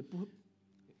família.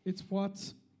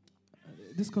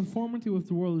 This conformity with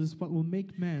the world is what will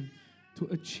make man to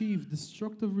achieve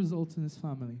destructive results in his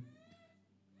family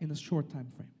in a short time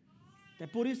frame. É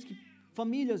por isso que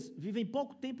famílias vivem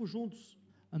pouco tempo juntos.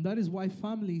 And that is why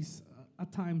families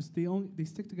at times they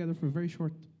stick together for very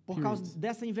short Por causa periods.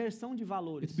 dessa inversão de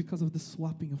valores. It's because of the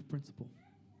swapping of principle.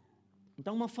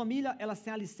 Então uma família, ela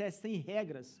sem alicerce, sem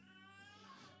regras.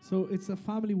 So it's a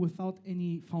family without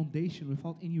any foundation,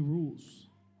 without any rules.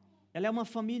 Ela é uma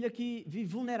família que vive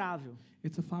vulnerável.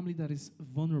 It's a family that is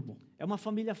vulnerable. É uma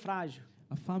família frágil.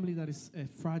 A family that is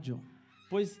fragile.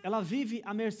 Pois ela vive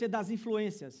à mercê das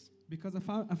influências. Because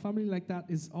a family like that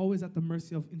is always at the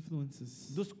mercy of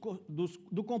influences.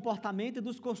 Do comportamento e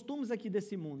dos costumes aqui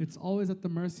desse mundo. It's always at the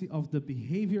mercy of the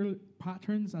behavior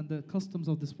patterns and the customs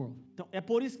of this world. Então, é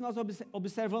por isso que nós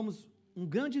observamos um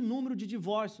grande número de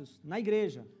divórcios na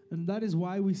igreja. And that is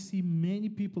why we see many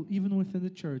people, even within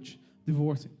the church,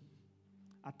 divorcing.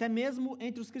 Até mesmo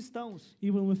entre os cristãos.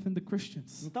 Even within the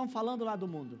Christians. Não estamos falando lá do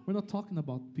mundo. We're not talking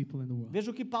about people in the world.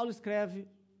 Veja o que Paulo escreve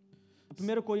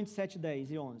em 1 Coríntios 7,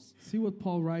 10 e 11. See what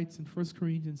Paul writes in 1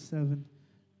 Corinthians 7,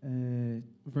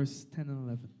 verse 10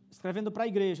 and 11. Escrevendo para a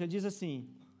igreja, ele diz assim: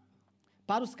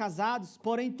 para os casados,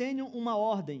 porém, tenham uma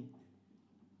ordem.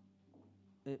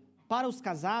 Para os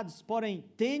casados, porém,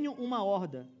 tenham uma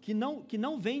ordem que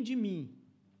não vem de mim,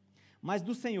 mas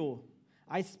do Senhor.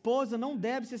 A esposa não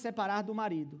deve se separar do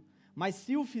marido, mas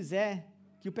se o fizer,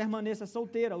 que o permaneça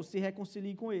solteira ou se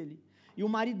reconcilie com ele. E o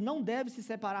marido não deve se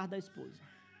separar da esposa.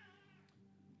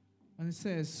 And it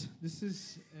says, this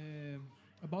is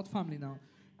about family now.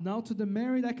 Now to the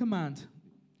married I command,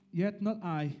 yet not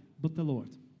I, but the Lord.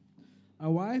 A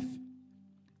wife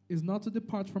is not to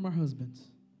depart from her husband,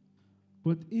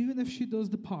 but even if she does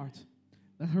depart,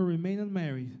 let her remain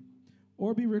unmarried,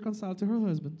 or be reconciled to her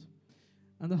husband,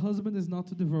 and the husband is not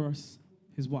to divorce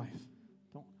his wife.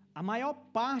 Então, a maior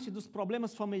parte dos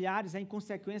problemas familiares é em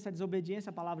consequência da desobediência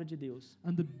à palavra de Deus.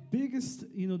 And the biggest,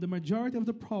 the majority of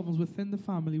the problems within the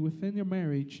family, within your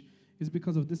marriage, is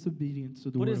because of disobedience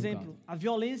to the Por word of exemplo, God. a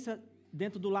violência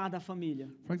dentro do lar da família.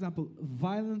 For example,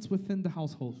 violence within the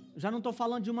household. Já não estou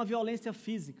falando de uma violência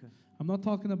física, I'm not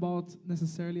talking about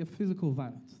necessarily a physical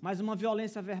violence, mas uma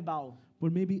violência verbal.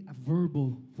 but maybe a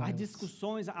verbal As violence.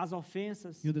 discussões, as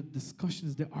ofensas, The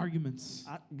discussions, the arguments,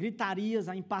 a gritarias,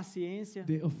 a impaciência.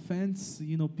 the offense,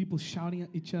 people shouting at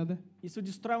each other. Isso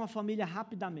destrói uma família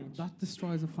rapidamente. That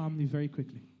destroys a family very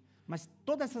quickly. Mas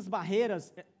todas essas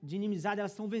barreiras de inimizade,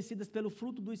 elas são vencidas pelo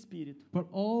fruto do Espírito. But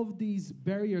all of these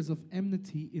barriers of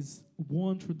enmity is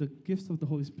won through the gifts of the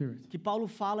Holy Spirit. Que Paulo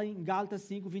fala em Gálatas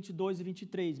 5, 22 e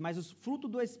 23. Mas o fruto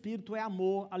do Espírito é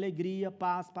amor, alegria,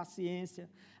 paz, paciência,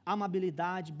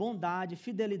 amabilidade, bondade,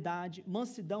 fidelidade,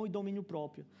 mansidão e domínio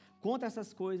próprio. Contra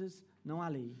essas coisas não há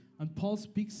lei. And Paul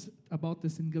speaks about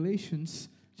this in Galatians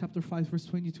chapter 5, verse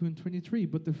 22 and 23.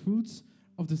 But the fruits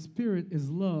of the Spirit is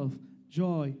love,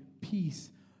 joy,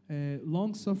 peace,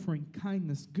 long-suffering,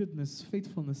 kindness, goodness,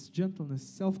 faithfulness, gentleness,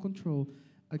 self-control.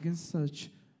 Against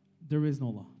such, there is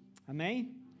no law.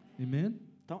 Amém? Amen?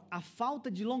 Então, a falta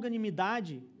de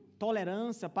longanimidade,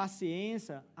 tolerância,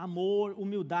 paciência, amor,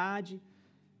 humildade,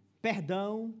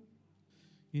 perdão,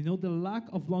 You know, the lack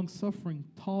of long-suffering,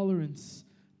 tolerance,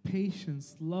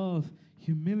 patience, love,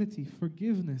 humility,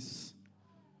 forgiveness.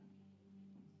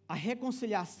 A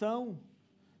reconciliação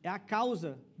é a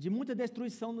causa de muita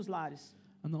destruição nos lares.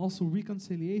 And also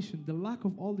reconciliation, the lack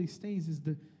of all these things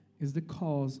is the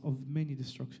cause of many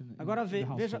destruction Agora in the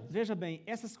household. veja bem,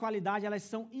 essas qualidades elas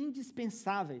são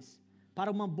indispensáveis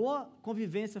para uma boa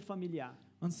convivência familiar.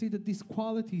 And see that these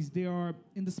qualities, they are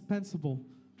indispensable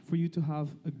for you to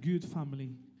have a good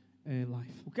family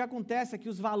life. O que acontece é que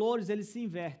os valores eles se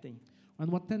invertem. And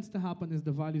what tends to happen is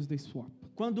the values, they swap.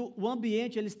 Quando o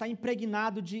ambiente ele está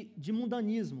impregnado de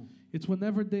mundanismo, It's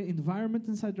whenever the environment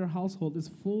inside your household is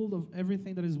full of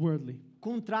everything that is worldly.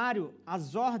 contrário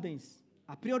às ordens,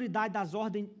 à prioridade das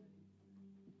ordens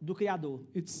do Criador.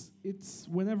 It's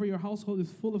whenever your household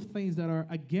is full of things that are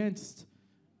against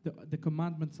the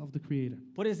commandments of the Creator.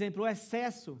 Por exemplo, o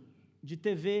excesso de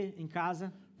TV em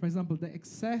casa, For example, the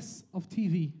excess of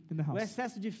TV in the o house,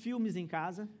 excesso de filmes em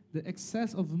casa, the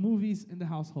excess of movies in the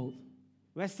household,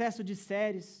 o excesso de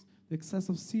séries, the excess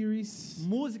of series,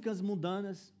 músicas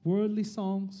mundanas, worldly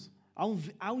songs,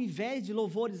 ao invés de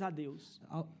louvores a Deus.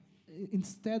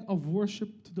 instead of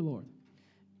worship to the Lord.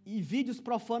 E vídeos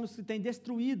profanos que têm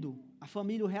destruído a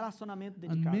família, o relacionamento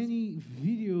dentro de And casa. many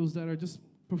videos that are just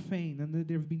profane and that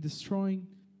they've been destroying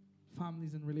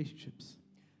families and relationships.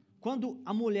 Quando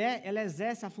a mulher ela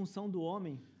exerce a função do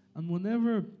homem, And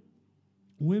whenever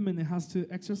women has to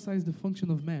exercise the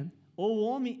function of men, ou o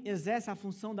homem exerce a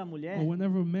função da mulher, or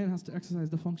whenever a man has to exercise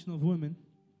the function of women,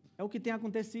 é o que tem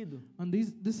acontecido. and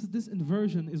this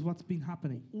inversion is what's been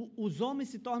happening. Os homens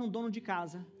se tornam dono de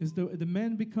casa, Is the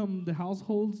men become the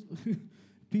household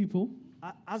people,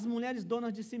 as mulheres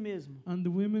donas de si mesmo. and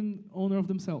the women owner of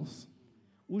themselves.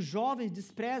 Os jovens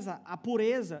desprezam a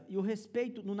pureza e o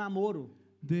respeito no namoro.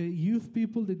 The youth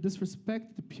people, they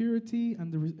disrespect the purity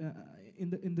and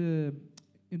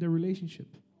in the relationship.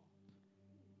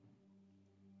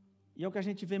 E é o que a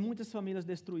gente vê muitas famílias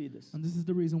destruídas. And this is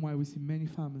the reason why we see many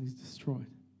families destroyed.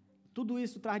 Tudo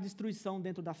isso traz destruição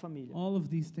dentro da família. All of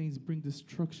these things bring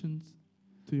destructions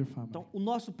to your family. Então, o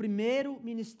nosso primeiro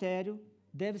ministério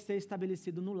deve ser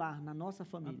estabelecido no lar, na nossa And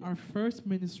família. our first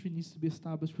ministry needs to be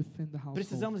established within the household.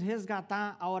 Precisamos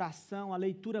resgatar a oração, a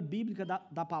leitura bíblica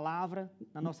da palavra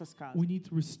nas nossas casas. We need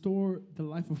to restore the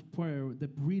life of prayer, the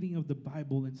reading of the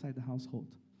Bible inside the household.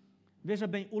 Veja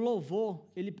bem, o louvor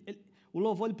ele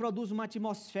produz uma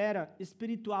atmosfera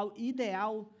espiritual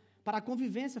ideal para a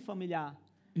convivência familiar.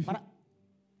 Pode falar.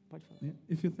 Yeah.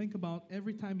 If you think about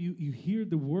every time you hear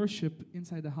the worship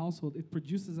inside the household, it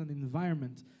produces an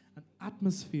environment, an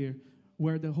atmosphere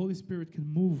where the Holy Spirit can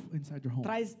move inside your home.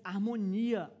 Traz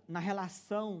harmonia na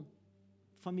relação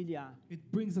familiar. It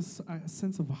brings a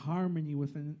sense of harmony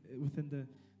within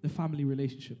the family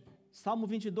relationship. Salmo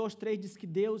 22:3 diz que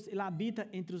Deus ele habita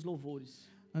entre os louvores.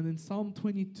 And in Psalm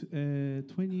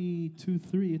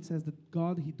 22:3 it says that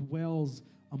God, He dwells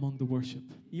among the worship.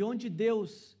 E onde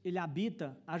Deus ele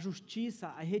habita, a justiça,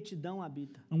 a retidão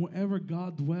habita. And wherever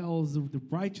God dwells, the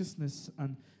righteousness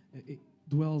and it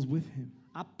dwells with Him.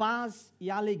 A paz e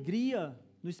a alegria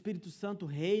no Espírito Santo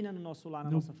reina no nosso lar,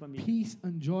 na nossa família. Peace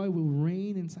and joy will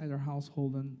reign inside our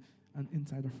household and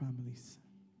inside our families.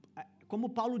 Como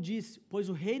Paulo disse, pois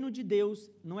o reino de Deus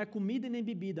não é comida nem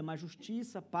bebida, mas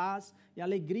justiça, paz e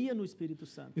alegria no Espírito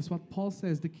Santo. It's what Paul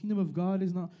says. The kingdom of God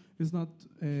is not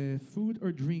food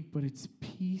or drink, but it's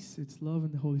peace, it's love,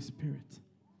 and the Holy Spirit.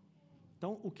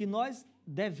 Então, o que nós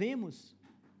devemos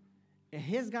é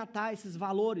resgatar esses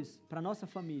valores para a nossa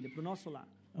família, para o nosso lar.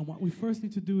 And what we first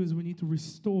need to do is we need to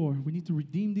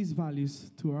redeem these values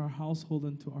to our household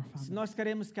and to our Se family. nós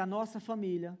queremos que a nossa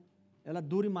família ela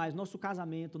dure mais, nosso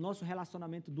casamento, nosso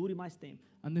relacionamento dure mais tempo.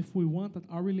 And if we want that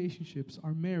our relationships,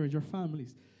 our marriage, our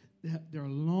families, they're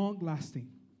long lasting,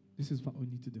 this is what we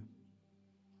need to do.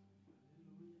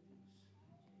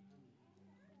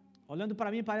 Olhando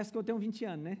para mim, parece que eu tenho 20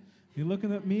 anos, né? You're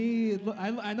looking at me,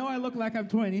 I know I look like I'm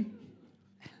 20,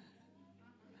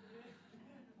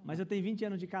 Mas eu tenho 20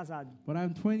 anos de casado, but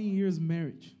I'm 20 years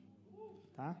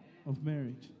tá? of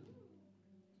marriage.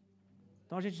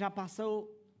 Então a gente já passou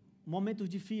momentos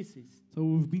difíceis. So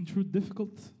we've been through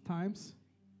difficult times,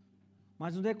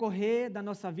 Mas no decorrer da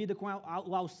nossa vida, com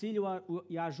o auxílio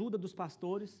e a ajuda dos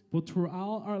pastores, but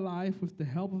throughout our life, with the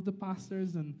help of the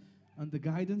pastors and the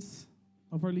guidance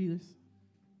of our leaders,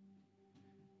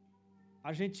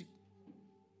 a gente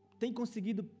tem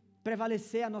conseguido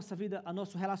prevalecer a nossa vida, a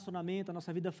nosso relacionamento, a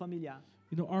nossa vida familiar.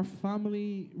 you know, our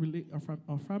family's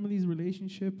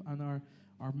relationship and our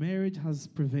marriage has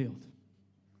prevailed.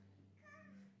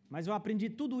 Mas eu aprendi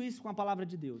tudo isso com a palavra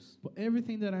de Deus. But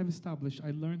everything that I've established,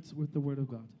 I learned with the Word of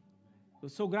God. Eu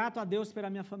sou grato a Deus pela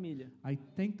minha família. I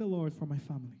thank the Lord for my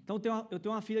family. Então eu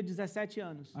tenho uma filha de 17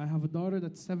 anos. I have a daughter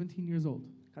that's 17 years old.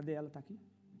 Cadê ela? Está aqui?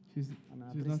 She's Não,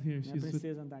 not here. Minha She's with,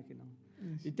 princesa não está aqui, não.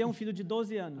 E tenho um filho de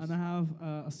 12 anos. and I have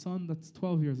a son that's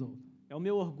 12 years old. É o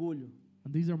meu orgulho.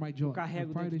 And these are my joy, Eu carrego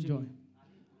my pride dentro and de joy. mim.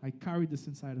 I carry this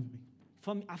inside of me.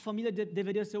 A família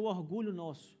deveria ser o orgulho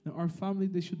nosso. Now, our family,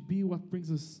 they should be what brings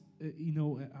us,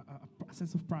 a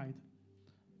sense of pride.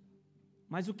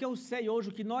 Mas o que eu sei hoje,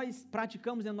 o que nós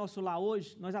praticamos em nosso lar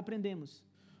hoje, nós aprendemos.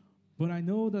 But I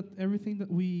know that everything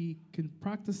that we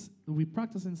practice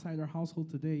inside our household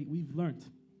today, we've learned.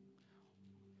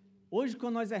 Hoje,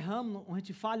 quando nós erramos, a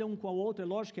gente falha um com o outro, é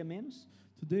lógico que é menos.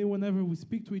 Today, whenever we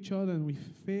speak to each other and we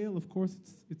fail, of course,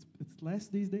 it's less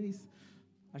these days.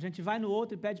 A gente vai no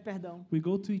outro e pede perdão. We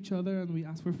go to each other and we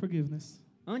ask for forgiveness.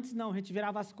 Antes não, a gente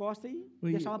virava as costas e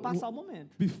We- deixava passar o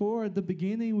momento. Before, at the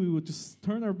beginning, we would just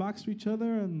turn our backs to each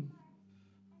other and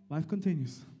life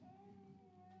continues.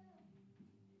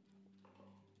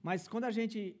 Mas quando a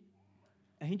gente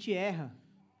erra,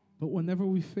 But whenever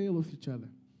we fail with each other,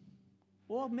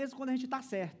 ou mesmo quando a gente está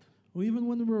certo, or even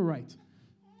when we're right,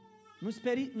 não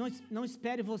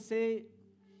espere você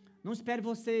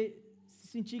se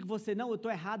sentir que você, não, eu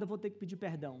estou errado, eu vou ter que pedir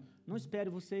perdão. Não espere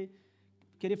você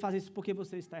querer fazer isso porque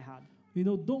você está errado.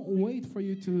 don't wait for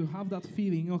you to have that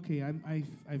feeling, okay,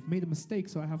 I've made a mistake,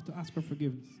 so I have to ask for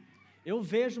forgiveness. Eu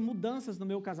vejo mudanças no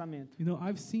meu casamento.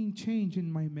 I've seen change in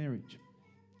my marriage.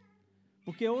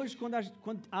 Porque hoje, quando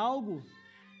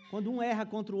um erra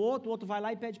contra o outro vai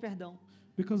lá e pede perdão.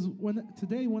 Because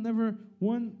today, whenever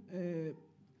one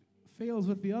fails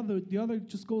with the other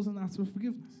just goes and asks for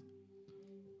forgiveness.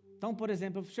 Então, por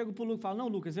exemplo, eu chego para o Lucas e falo, não,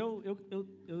 Lucas, eu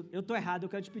estou errado, eu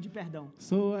quero te pedir perdão.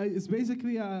 So it's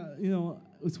basically,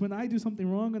 it's when I do something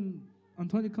wrong and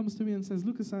Antonio comes to me and says,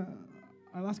 Lucas,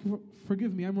 I'll ask you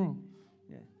forgive me, I'm wrong.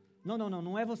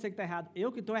 Não é você que está errado,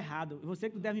 eu que estou errado, você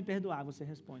que deve me perdoar, você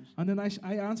responde. And then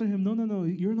I answer him, no,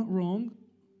 you're not wrong.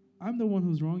 I'm the one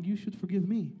who's wrong. You should forgive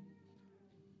me.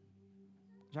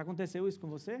 Já aconteceu isso com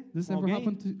você? This Com ever alguém?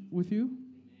 happened with you?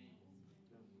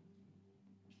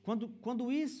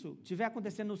 Quando isso estiver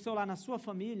acontecendo no seu lar, na sua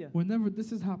família, Whenever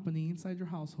this is happening inside your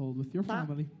household with your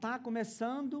family, tá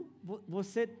começando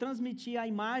você transmitir a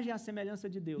imagem e a semelhança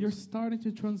de Deus. you're starting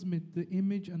to transmit the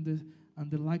image and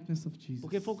the likeness of Jesus.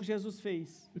 Porque foi o que Jesus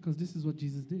fez. Because this is what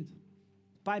Jesus did.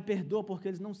 Pai, perdoa porque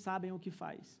eles não sabem o que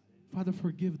faz. Father,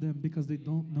 forgive them because they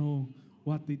don't know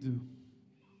what they do.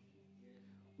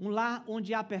 Um lar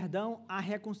onde há perdão, há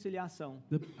reconciliação.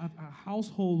 A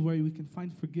household where we can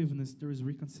find forgiveness, there is Há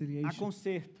reconciliation.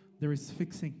 conserto. There is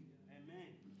fixing.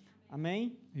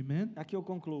 Amém? Amen? Aqui eu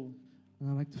concluo. And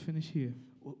I'd like to finish here.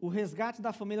 O resgate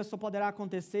da família só poderá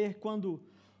acontecer quando,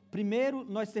 primeiro,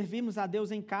 nós servimos a Deus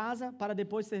em casa, para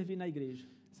depois servir na igreja.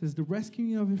 It says the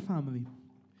rescuing of your family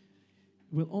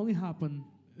will only happen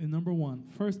in number one.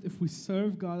 First, if we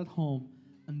serve God at home,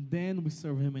 and then we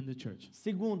serve Him in the church.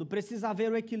 Segundo, precisa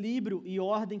haver o equilíbrio e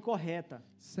ordem correta.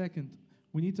 Second,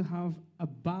 we need to have a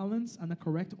balance and a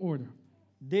correct order.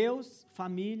 Deus,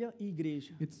 família e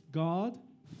igreja. It's God,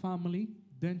 family,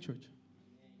 then church.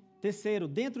 Terceiro,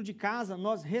 dentro de casa,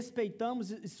 nós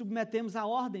respeitamos e submetemos a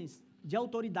ordens de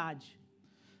autoridade.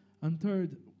 And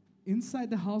third, inside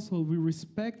the household, we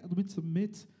respect and we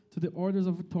submit to the orders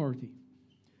of authority.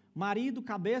 Marido,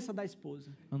 cabeça da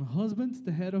esposa. And husbands,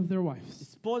 the head of their wives.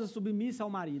 Esposa submissa ao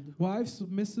marido. Wives,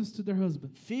 submissive to their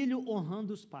husband. Filho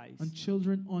honrando os pais. And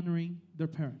children honoring their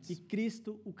parents. E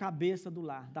Cristo, o cabeça do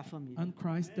lar, da família. And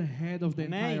Christ, the head of the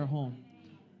Amém. entire home.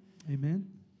 Amen?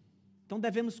 Então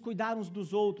devemos cuidar uns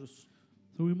dos outros.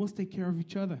 So we must take care of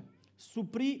each other.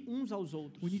 Suprir uns aos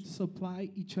outros. We need to supply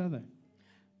each other.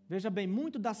 Veja bem,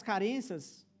 muito das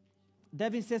carências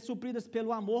devem ser supridas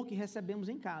pelo amor que recebemos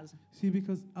em casa. See,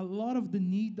 because a lot of the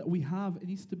need that we have, it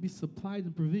needs to be supplied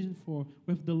and provision for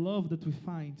with the love that we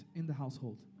find in the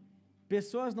household.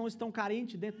 Pessoas não estão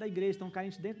carentes dentro da igreja, estão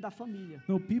carentes dentro da família.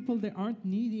 No, people, they aren't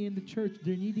needy in the church,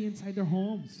 they're needy inside their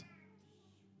homes.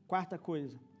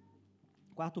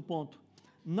 Quarto ponto.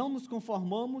 Não nos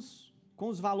conformamos com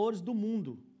os valores do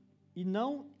mundo e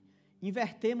não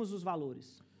invertemos os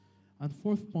valores. And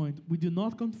fourth point, we do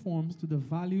not conform to the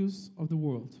values of the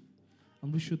world.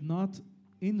 And we should not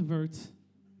invert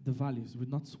the values, we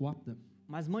should not swap them.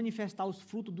 Mas manifestar os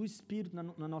frutos do Espírito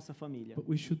na nossa família. But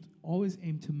we should always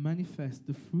aim to manifest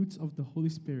the fruits of the Holy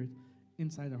Spirit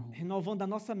inside our home. Renovando a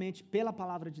nossa mente pela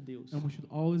palavra de Deus. And we should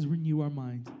always renew our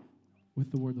mind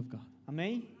with the Word of God.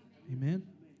 Amém? Amen?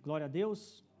 Glória a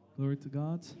Deus. Glory to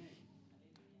God.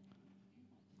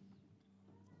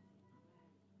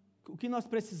 O que nós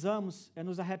precisamos é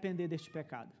nos arrepender deste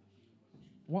pecado.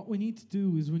 what we need to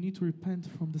do is we need to repent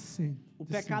from the sin. O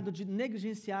The sin. pecado de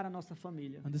negligenciar a nossa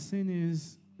família. And the sin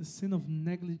is the sin of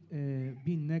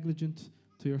being negligent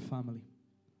to your family.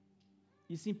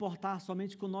 E se importar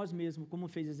somente com nós mesmos, como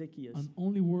fez Ezequias. And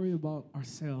only worry about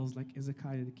ourselves like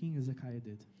Hezekiah, the king Hezekiah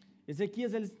did.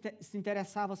 Ezequias ele se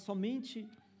interessava somente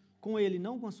com ele,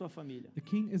 não com a sua família. The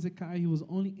king Hezekiah, he was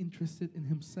only interested in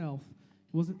himself.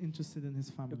 He wasn't interested in his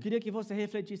Eu family. queria que você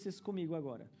refletisse isso comigo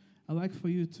agora. I'd like for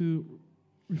you to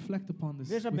reflect upon this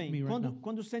Veja with bem, me right now.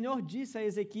 quando o Senhor disse a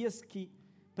Ezequias que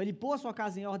para ele pôr a sua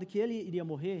casa em ordem, que ele iria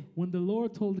morrer, When the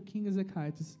Lord told the king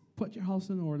Hezekiah to put your house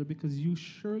in order because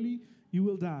you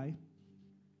will die,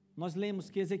 nós lemos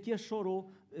que Ezequias chorou,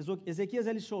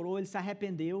 ele chorou, ele se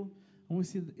arrependeu, and we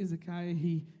see that Hezekiah,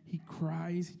 he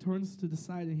cries, he turns to the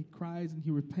side and he cries and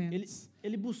he repents,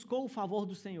 ele buscou o favor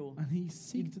do Senhor. and he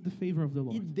seeks the favor of the E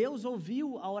Lord. Deus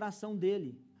ouviu a oração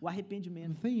dele, o The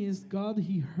arrependimento. thing is, God,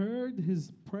 he heard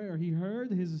his prayer, he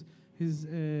heard his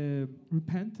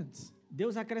repentance.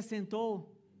 Deus acrescentou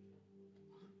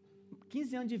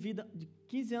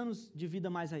 15 anos de vida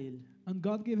mais a ele. And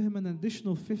God gave him an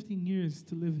additional 15 years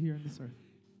to live here on this earth.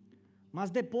 Mas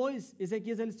depois,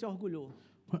 Ezequias ele se orgulhou.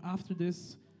 But after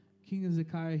this, King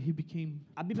Hezekiah, he became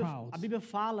A proud. Bíblia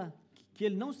fala que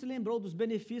ele não se lembrou dos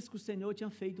benefícios que o Senhor tinha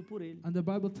feito por ele. And the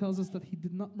Bible tells us that he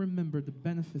did not remember the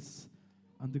benefits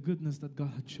and the goodness that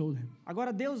God had showed him.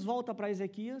 Agora Deus volta para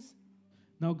Ezequias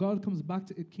Now God comes back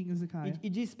to King Hezekiah e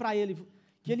diz para ele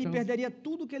que ele Então- perderia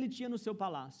tudo que ele tinha no seu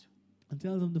palácio. and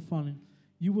tells him the following: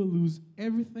 you will lose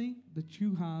everything that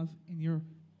you have in your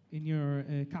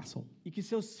castle, E que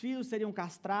seus filhos seriam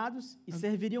castrados e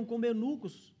serviriam como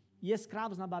eunucos e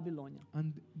escravos na Babilônia.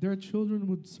 and their children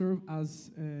would serve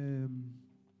as I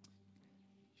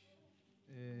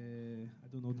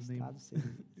don't know the name. Castrados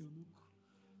seriam.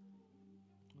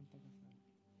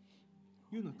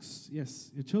 Eunuchs. Yes,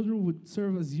 your children would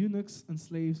serve as eunuchs and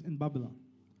slaves in Babylon.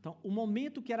 Então, o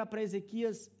momento que era para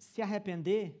Ezequias se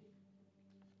arrepender,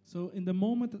 So in the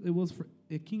moment that it was for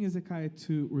King Hezekiah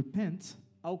to repent,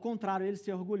 ao contrário, ele se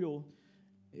orgulhou.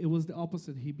 it was the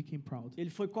opposite. He became proud. Ele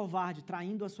foi covarde,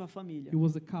 traindo a sua família, He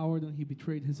was a coward and he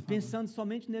betrayed his family. pensando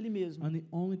somente nele mesmo. And he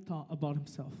only thought about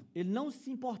himself. Ele não se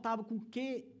importava com o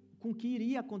que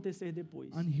iria acontecer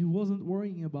depois. And he wasn't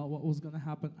worrying about what was going to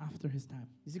happen after his time.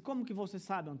 E como que você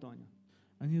sabe, Antônio?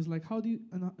 And he was like, how do you,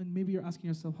 and maybe you're asking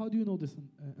yourself, how do you know this,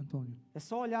 Antonio? É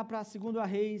só olhar para 2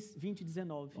 Reis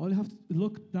 20:19. All you have to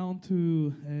look down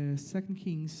to 2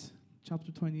 Kings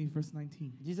chapter 20, verse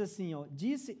 19. Diz assim, ó: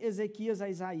 Disse Ezequias a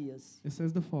Isaías: It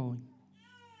says the following.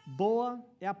 Boa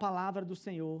é a palavra do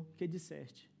Senhor que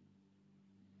disseste.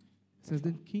 It says,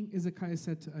 then King Hezekiah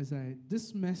said to Isaiah,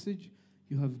 this message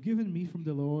you have given me from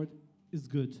the Lord is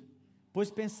good.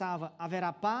 Pois pensava,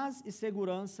 haverá paz e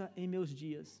segurança em meus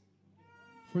dias.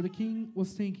 For the king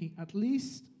was thinking, at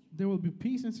least there will be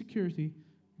peace and security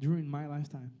during my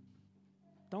lifetime.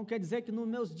 Então quer dizer que nos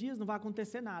meus dias não vai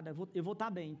acontecer nada. Eu vou estar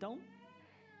bem. Então,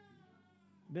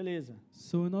 beleza.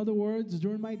 So in other words,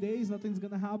 during my days, nothing's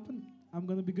going to happen. I'm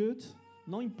going to be good.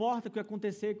 Não importa o que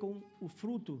acontecer com o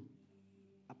fruto,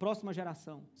 a próxima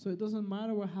geração. So it doesn't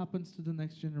matter what happens to the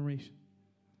next generation.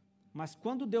 Mas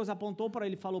quando Deus apontou para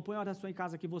ele, falou: põe a oração em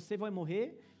casa que você vai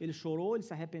morrer, ele chorou, ele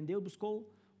se arrependeu, buscou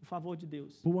o favor de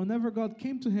Deus. But whenever God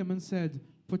came to him and said,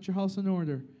 put your house in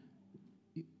order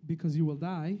because you will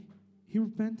die, he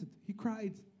repented. He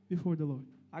cried before the Lord.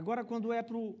 Agora, quando é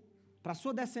para a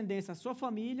sua descendência, a sua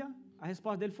família, a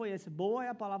resposta dele foi essa: boa é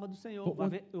a palavra do Senhor,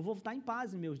 eu vou estar em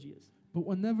paz em meus dias. But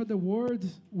whenever the word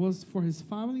was for his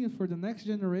family and for the next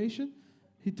generation,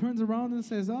 he turns around and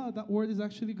says, that word is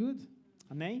actually good.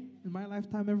 Amém? In my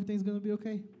lifetime, everything's going to be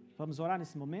okay. Vamos orar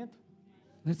nesse momento?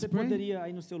 Let's Você pray. poderia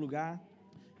aí no seu lugar,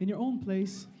 In your own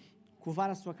place, curvar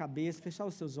a sua cabeça, fechar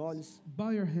os seus olhos.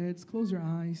 bow your heads, close your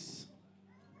eyes.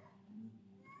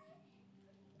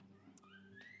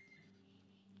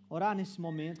 Orar nesse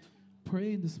momento.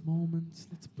 Pray in this moment.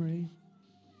 Let's pray.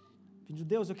 Filho de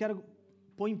Deus, eu quero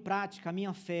pôr em prática a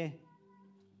minha fé.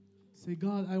 Say,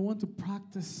 God, I want to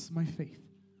practice my faith.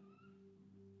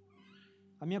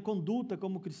 A minha conduta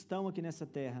como cristão aqui nessa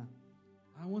terra.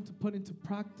 I want to put into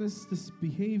practice this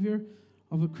behavior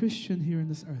of a Christian here in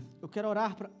this earth. Eu quero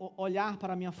olhar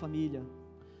para a minha família,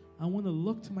 I want to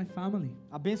look to my family.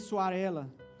 abençoar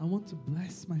ela. I want to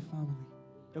bless my family.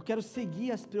 Eu quero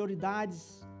seguir as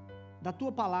prioridades da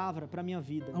tua palavra para a minha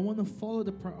vida. I want to follow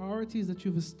the priorities that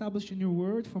you've established in your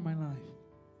word for my life.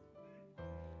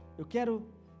 Eu quero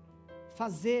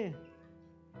fazer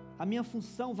a minha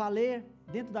função valer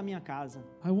dentro da minha casa.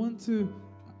 I want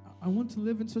to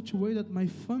live in such a way that my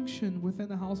function within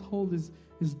the household is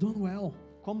done well.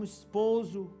 como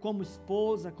esposo, como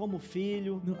esposa, como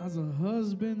filho. You know, as a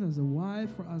husband, as a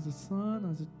wife, or as a son,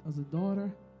 as a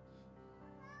daughter.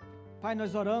 Pai,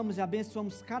 nós oramos e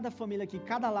abençoamos cada família aqui,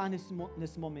 cada lar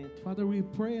nesse momento. Father, we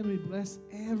pray and we bless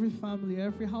every family,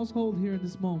 every household here in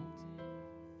this moment.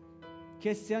 Que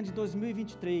esse ano de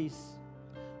 2023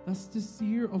 That's this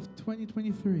year of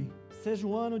 2023. seja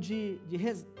um ano de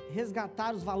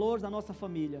resgatar os valores da nossa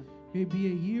família. May be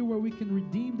a year where we can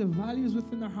redeem the values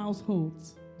within our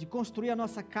households. De construir a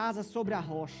nossa casa sobre a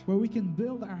rocha. Where we can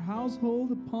build our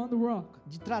household upon the rock.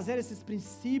 De trazer esses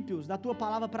princípios da tua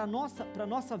palavra para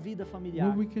nossa vida familiar.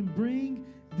 Where we can bring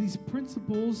these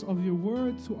principles of your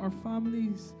word to our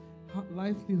family's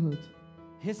livelihood.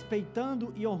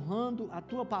 Respeitando e honrando a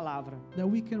tua palavra. That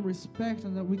we can respect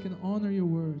and that we can honor your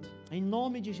word. Em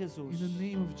nome de Jesus. In the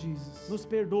name of Jesus. Nos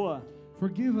perdoa.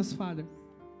 Forgive us, Father.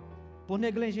 Por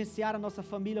negligenciar a nossa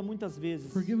família muitas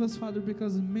vezes. Forgive us, Father,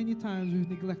 because many times we've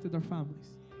neglected our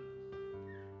families.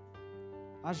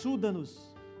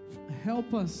 Ajuda-nos.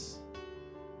 Help us.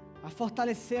 A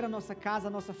fortalecer a nossa casa,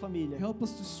 a nossa família. Help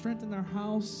us to strengthen our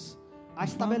house. A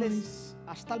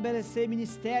estabelecer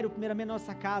ministério, primeiramente na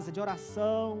nossa casa, de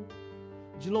oração,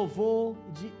 de louvor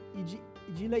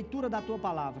e de leitura da tua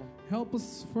palavra. Help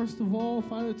us, first of all,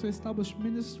 Father, to establish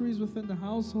ministries within the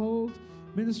household,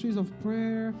 ministries of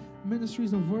prayer,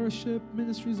 ministries of worship,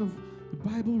 ministries of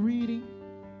Bible reading.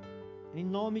 Em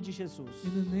nome de Jesus.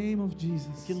 In the name of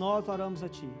Jesus. Que nós oramos a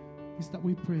Ti. Is that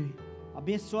we pray.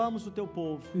 Abençoamos o Teu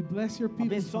povo. We bless your people,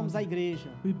 abençoamos Father. a igreja.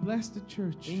 We bless the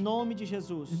church. Em nome de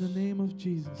Jesus. In the name of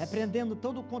Jesus. Repreendendo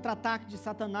todo o contra-ataque de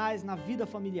Satanás na vida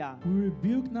familiar. We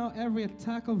rebuke now every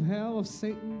attack of hell, of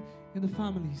Satan in the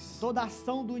families. Toda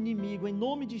ação do inimigo em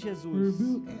nome de Jesus. We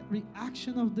rebuke every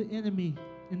action of the enemy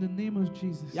in the name of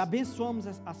Jesus. E abençoamos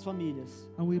as famílias.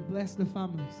 And we bless the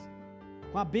families.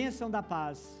 Com a bênção da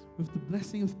paz. With the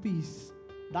blessing of peace.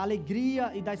 Da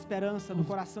alegria e da esperança no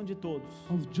coração de todos.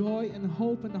 Of joy and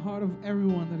hope in the heart of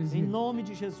everyone that is here. Em nome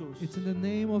de Jesus. It's in the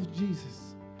name of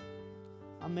Jesus.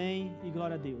 Amém e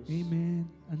glória a Deus. Amen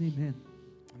and amen.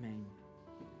 Amém.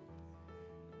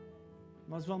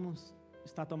 Nós vamos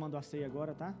estar tomando a ceia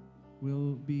agora, tá?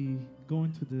 We'll be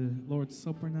going to the Lord's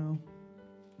Supper now.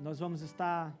 Nós vamos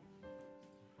estar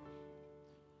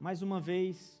mais uma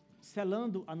vez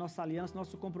selando a nossa aliança,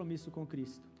 nosso compromisso com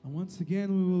Cristo. And once again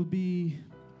we will be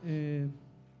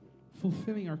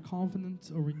fulfilling our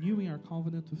covenant or renewing our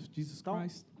covenant with Jesus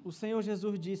Christ. O Senhor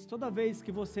Jesus disse: toda vez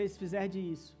que vocês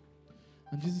fizerem isso,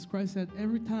 and Jesus Christ said,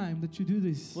 every time that you do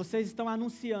this, vocês estão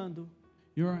anunciando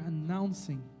you are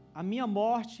announcing a minha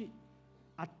morte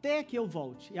até que eu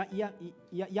volte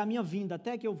e a minha vinda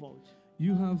até que eu volte.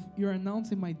 You are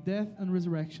announcing my death and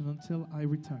resurrection until I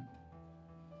return.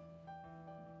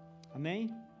 Amém?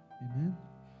 Amen.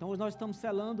 Então nós estamos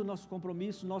selando o nosso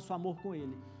compromisso, nosso amor com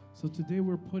Ele. So today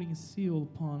we're putting a seal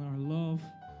upon our love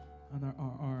and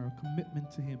our commitment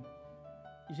to Him.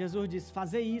 E Jesus disse: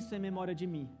 fazer isso em memória de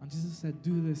mim. And Jesus said,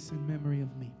 do this in memory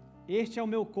of me. Este é o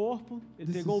meu corpo.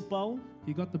 Ele pegou o pão.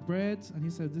 He got the bread and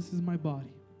He said, this is my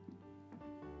body.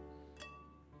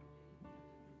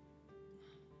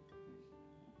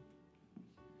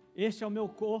 Este é o meu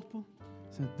corpo.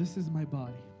 He said, this is my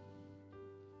body.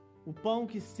 O pão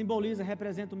que simboliza,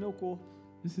 representa o meu corpo.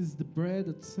 This is the bread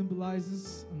that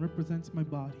symbolizes and represents my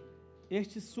body.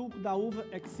 Este suco da uva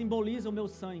é que simboliza o meu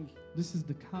sangue. This is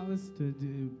the chalice, the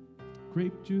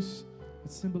grape juice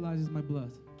that symbolizes my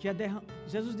blood.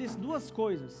 Jesus disse duas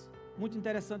coisas muito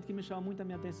interessantes que me chamam muito a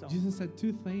minha atenção. Jesus said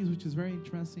two things which is very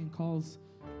interesting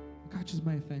and catches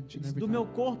my attention every Do time. meu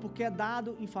corpo que é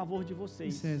dado em favor de He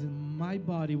vocês. says, in my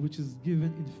body which is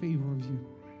given in favor of you.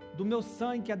 Do meu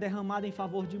sangue que é derramado em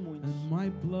favor de muitos. And my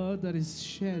blood that is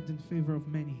shed in favor of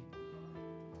many.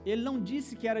 Ele não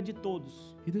disse que era de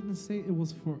todos. He didn't say it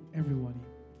was for everybody.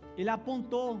 Ele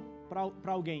apontou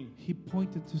para alguém. He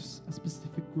pointed to a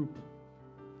specific group.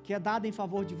 Que é dado em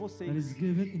favor de That is vocês.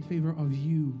 given in favor of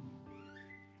you.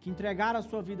 Que entregaram a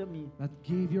sua vida a mim. That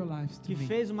gave your lives to Que me.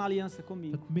 fez uma aliança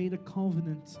comigo. That made a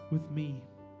covenant with me.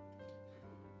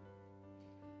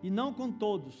 E não com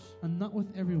todos. And not with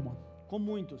everyone, Com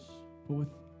muitos. but with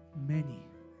many.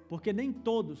 Porque nem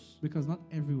todos Because not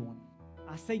everyone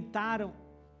aceitaram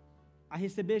a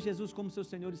receber Jesus como seu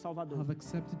Senhor e Salvador. have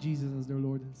accepted Jesus as their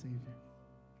Lord and Savior.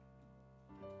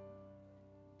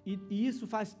 E isso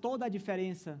faz toda a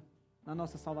diferença na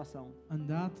nossa salvação. And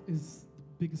that is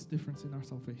the biggest difference in our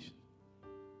salvation.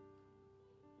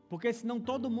 Porque senão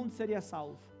todo mundo seria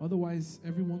salvo. Otherwise,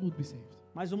 everyone would be saved.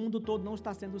 Mas o mundo todo não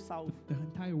está sendo salvo. But the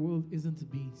entire world isn't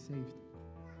being saved.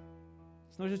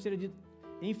 Senão Jesus teria dito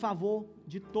em favor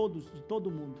de todos, de todo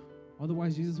mundo.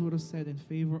 Otherwise, Jesus would have said in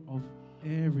favor of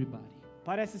everybody.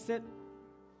 Parece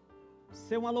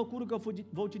ser uma loucura o que eu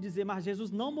vou te dizer, mas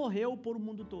Jesus não morreu por o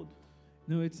mundo todo.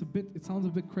 No, it sounds a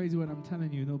bit crazy what I'm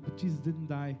telling you, no, but Jesus didn't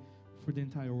die for the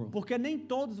entire world. Porque nem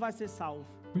todos vai ser salvo.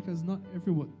 Because not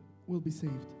everyone will be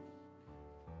saved.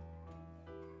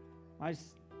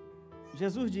 Mas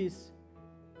Jesus disse,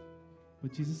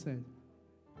 But Jesus said,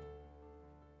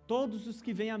 todos os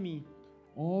que vêm a mim,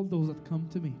 all those that come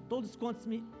to me, todos quantos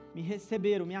me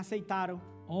receberam, me aceitaram,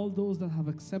 all those that have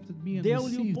accepted me and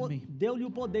received me, deu-lhe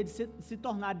o poder de se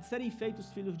tornar, de serem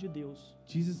feitos filhos de Deus.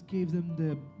 Jesus gave them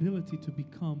the ability to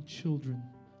become children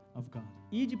of God.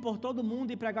 Ide por todo o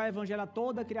mundo e pregar o evangelho a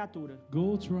toda criatura.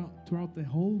 Go throughout the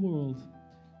whole world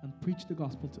and preach the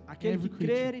gospel to Aquele every que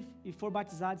creature. crer e for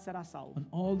batizado será salvo. And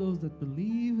all those that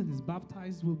believe and is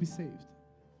baptized will be saved.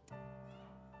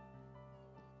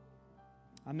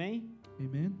 Amém?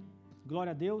 Amen.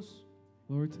 Glória a Deus.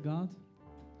 Glory to God.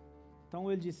 Então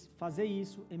ele diz, fazer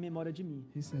isso em memória de mim.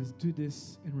 He says, do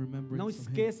this in remembrance Não of him.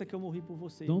 esqueça que eu morri por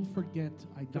você. Don't forget,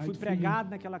 I Eu fui died for you. pregado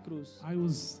naquela cruz. I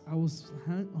was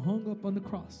hung up on the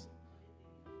cross.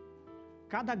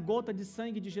 Cada gota de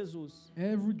sangue de Jesus,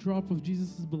 Every drop of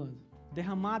Jesus' blood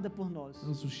derramada por nós,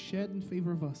 was shed in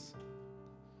favor of us.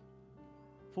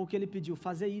 foi o que ele pediu,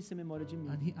 fazer isso em memória de mim.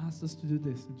 And he asked us to do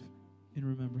this in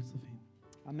remembrance of him.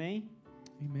 Amém?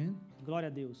 Amen. Glória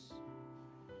a Deus.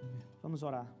 Amen. Vamos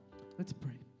orar. Let's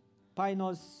pray. Pai,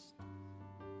 nós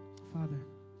Father,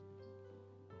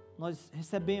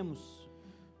 recebemos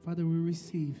we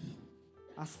receive.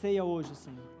 a ceia hoje,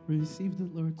 Senhor, We receive the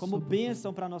Lord's como Supper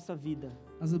bênção para a nossa vida,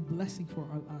 as a blessing for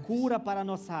our lives, cura para a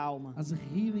nossa alma. as a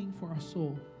healing for our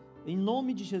soul. Em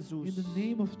nome de In Jesus, the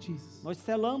name of Jesus. nós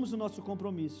selamos o nosso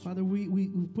compromisso, Father, we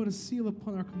put a seal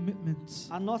upon our commitment.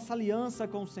 a nossa aliança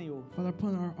com o Senhor. Father,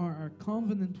 upon our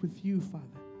covenant with you,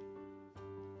 Father.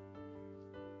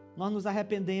 Nós nos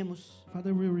arrependemos,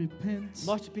 Father, we repent.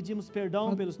 nós te pedimos perdão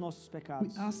Father, pelos nossos We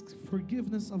pecados. ask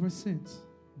forgiveness of our sins.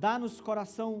 Dá-nos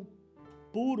coração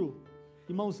puro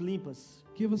e mãos limpas.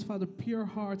 Give us, Father, pure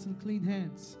hearts and clean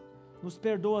hands. Nos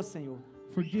perdoa, Senhor.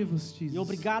 Forgive us, Jesus. E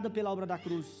obrigada pela obra da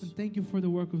cruz. And thank you for the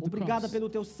work of the Obrigada cross. pelo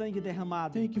teu sangue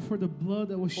derramado. Thank you for the blood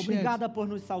that was shed. Obrigada por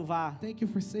nos salvar, Thank you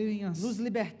for saving us. nos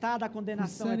libertar da For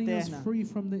condenação setting us eterna. free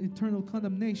from the eternal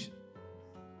condemnation.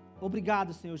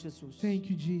 Obrigado, Senhor Jesus, Thank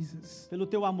you, Jesus. pelo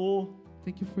teu amor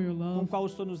Thank you for your com o love, qual o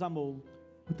Senhor nos amou.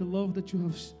 with the love that you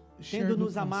have shared Tendo with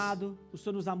nos us. amado, o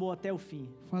Senhor nos amou até o fim.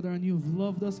 Father, and you've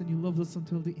loved us and you loved us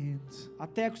until the end.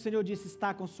 Até que o Senhor disse,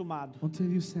 está consumado.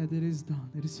 Until you said it is done,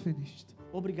 it is finished.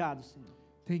 Obrigado, Senhor.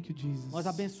 Thank you, Jesus. Nós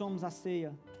abençoamos a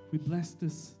ceia We bless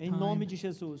this em time nome de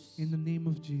Jesus. in the name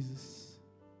of Jesus.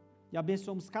 E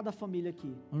abençoamos cada família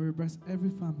aqui. And we bless every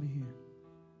family here,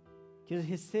 Que eles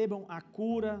recebam a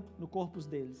cura no corpo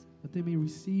deles. that they may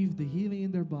receive the healing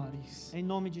in their bodies. Em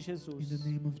nome de In Jesus. the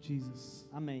name of Jesus.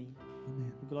 Amém.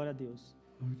 Amen. Glória a Deus.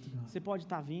 Glory to God. Você pode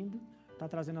estar vindo, estar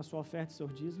trazendo a sua oferta e seu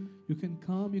dízimo. You can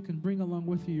come, you can bring along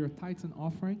with you your tithes and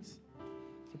offerings.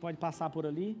 Você pode passar por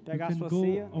ali, pegar a can sua go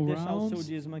ceia e deixar o around, seu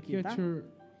dízimo aqui, Get tá?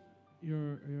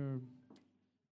 your